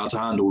ego, he'd be able to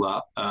handle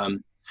that.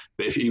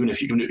 But if you're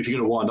going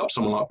to wind up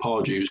someone like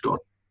Pardew, who's got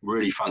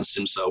really fancied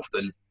himself,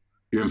 then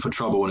you're in for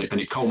trouble. And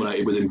it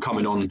culminated with him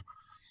coming on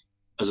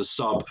as a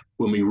sub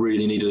when we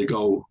really needed a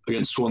goal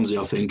against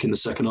Swansea, I think, in the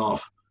second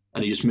half.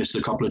 And he just missed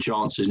a couple of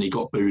chances and he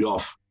got booed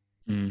off.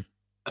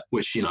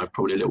 Which,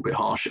 probably a little bit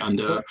harsh. And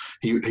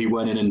he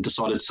went in and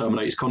decided to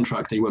terminate his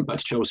contract. And he went back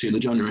to Chelsea in the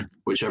January,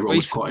 which everyone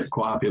was quite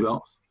happy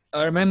about.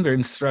 I remember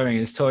him throwing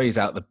his toys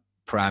out the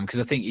pram,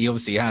 because I think he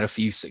obviously had a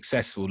few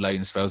successful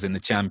loan spells in the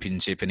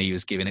Championship, and he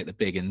was giving it the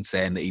big and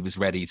saying that he was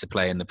ready to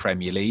play in the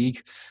Premier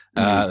League.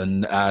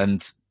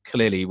 And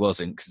clearly he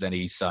wasn't, because then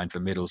he signed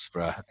for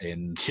Middlesbrough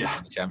in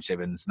the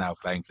Championship and is now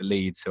playing for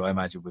Leeds, who I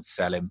imagine would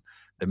sell him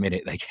the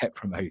minute they get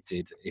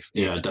promoted. If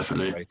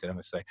definitely. Promoted, I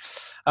must say.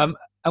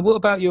 And what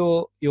about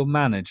your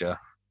manager,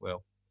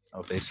 Will,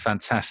 of this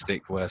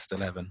fantastic worst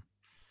 11?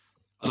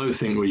 I don't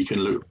think we can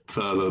look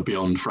further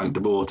beyond Frank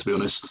de Boer, to be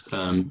honest,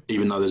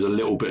 even though there's a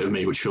little bit of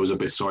me which feels a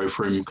bit sorry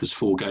for him because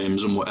 4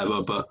 games and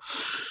whatever. But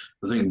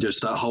I think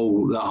just that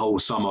whole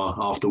summer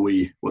after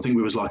I think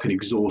we was like an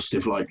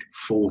exhaustive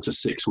 4 to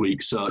 6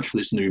 week search for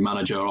this new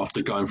manager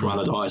after going from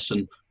Allardyce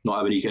and not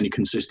having any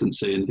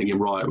consistency and thinking,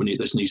 right,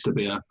 this needs to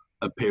be a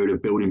period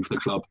of building for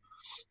the club.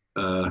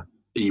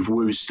 He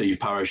woos Steve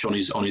Parish on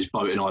his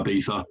boat in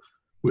Ibiza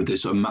with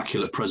this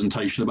immaculate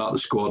presentation about the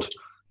squad.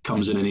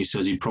 Comes in and he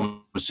says he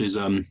promises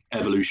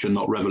evolution,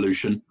 not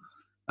revolution.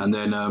 And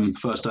then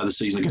first day of the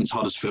season against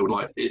Huddersfield,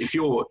 if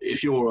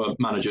you're a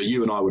manager,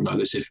 you and I would know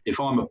this. If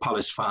I'm a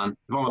Palace fan,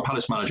 if I'm a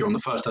Palace manager on the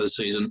first day of the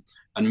season,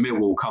 and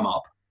Millwall come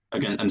up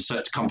again and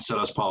come to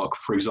Selhurst Park,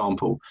 for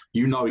example,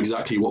 you know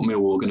exactly what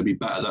Millwall are going to be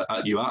better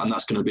at you at, and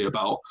that's going to be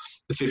about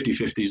the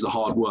 50-50s, the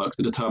hard work,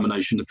 the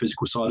determination, the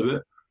physical side of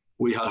it.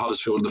 We had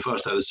Huddersfield the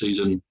first day of the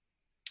season,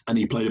 and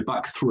he played a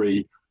back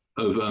 3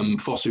 of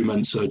Fosu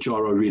Mensah,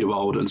 Jairo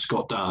Riedewald and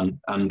Scott Dan,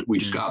 and we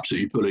just got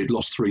absolutely bullied,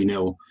 lost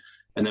 3-0.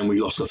 And then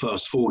we lost the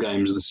first 4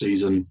 games of the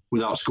season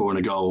without scoring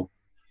a goal.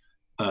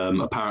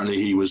 Apparently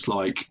he was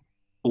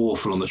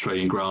awful on the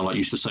training ground,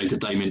 used to say to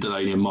Damien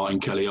Delaney and Martin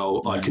Kelly,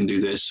 I can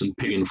do this, and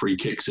pigging free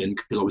kicks in,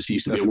 because obviously he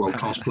used to be a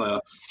world-class player.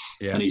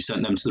 Yeah. And he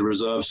sent them to the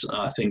reserves.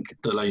 I think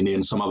Delaney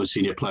and some other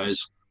senior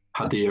players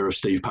had the ear of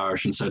Steve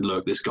Parish and said,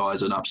 look, this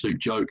guy's an absolute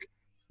joke.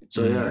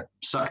 So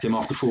sacked him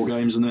after 4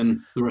 games, and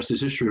then the rest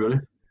is history, really.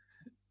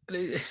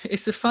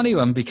 It's a funny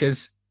one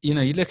because, you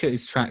look at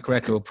his track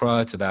record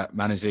prior to that,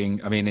 managing,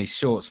 his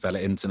short spell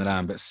at Inter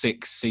Milan, but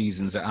 6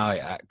 seasons at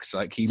Ajax.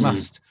 He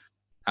must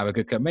have a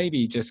good cut. Maybe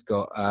he just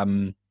got,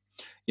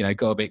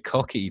 got a bit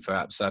cocky,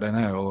 perhaps, I don't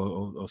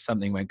know, or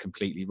something went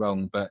completely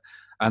wrong.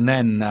 And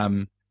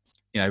then,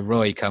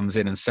 Roy comes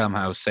in and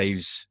somehow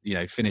saves,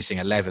 finishing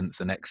 11th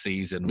the next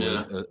season.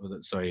 Yeah.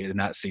 In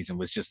that season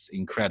was just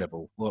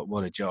incredible.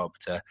 What a job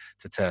to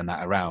turn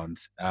that around.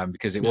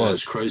 Because it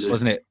was crazy,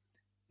 wasn't it?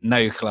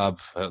 No club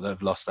that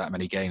have lost that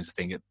many games, I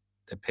think,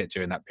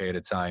 during that period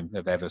of time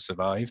have ever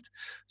survived.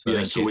 So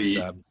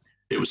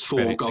it was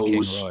 4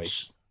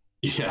 goals.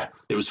 Yeah,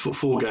 it was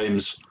 4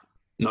 games,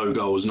 no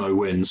goals, no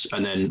wins.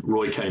 And then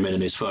Roy came in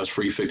and his first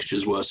 3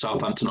 fixtures were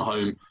Southampton at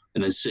home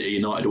and then City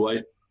United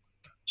away.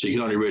 So you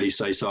can only really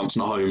say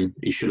Southampton at home,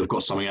 he should have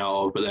got something out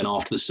of. But then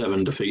after the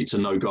 7 defeats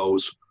and no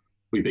goals,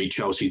 we beat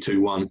Chelsea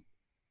 2-1.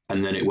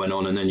 And then it went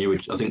on. And then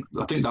I think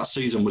that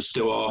season was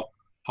still our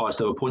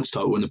highest ever points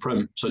total in the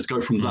Prem. So to go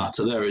from that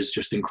to there is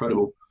just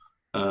incredible.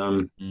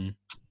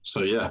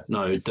 So yeah,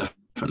 no,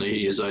 definitely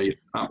he is a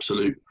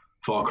absolute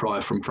far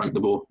cry from Frank de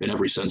Boer in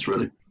every sense,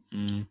 really.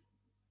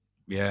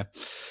 Yeah.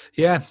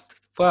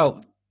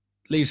 Well,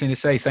 leaves me to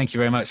say thank you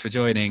very much for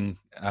joining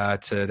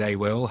today,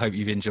 Will. Hope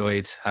you've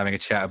enjoyed having a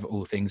chat of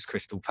all things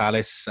Crystal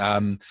Palace.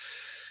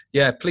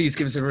 Please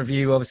give us a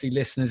review, obviously,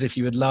 listeners, if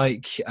you would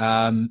like.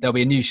 There'll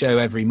be a new show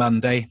every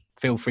Monday.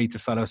 Feel free to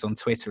follow us on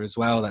Twitter as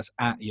well. That's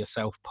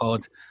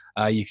 @yourselfpod.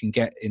 You can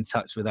get in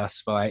touch with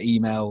us via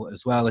email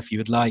as well if you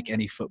would like.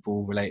 Any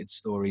football-related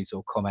stories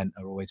or comment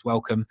are always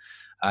welcome.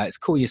 It's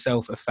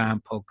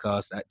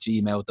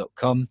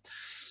callyourselfafanpodcast@gmail.com.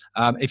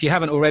 If you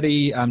haven't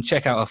already,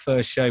 check out our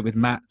first show with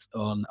Matt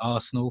on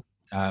Arsenal.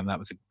 That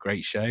was a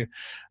great show.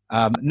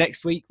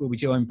 Next week, we'll be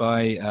joined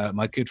by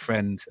my good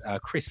friend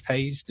Chris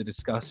Page to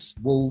discuss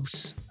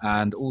Wolves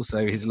and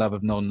also his love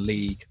of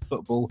non-league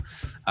football,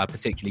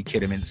 particularly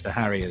Kidderminster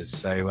Harriers.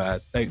 So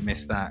don't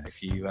miss that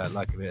if you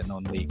like a bit of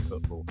non-league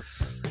football.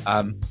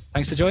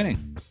 Thanks for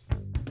joining.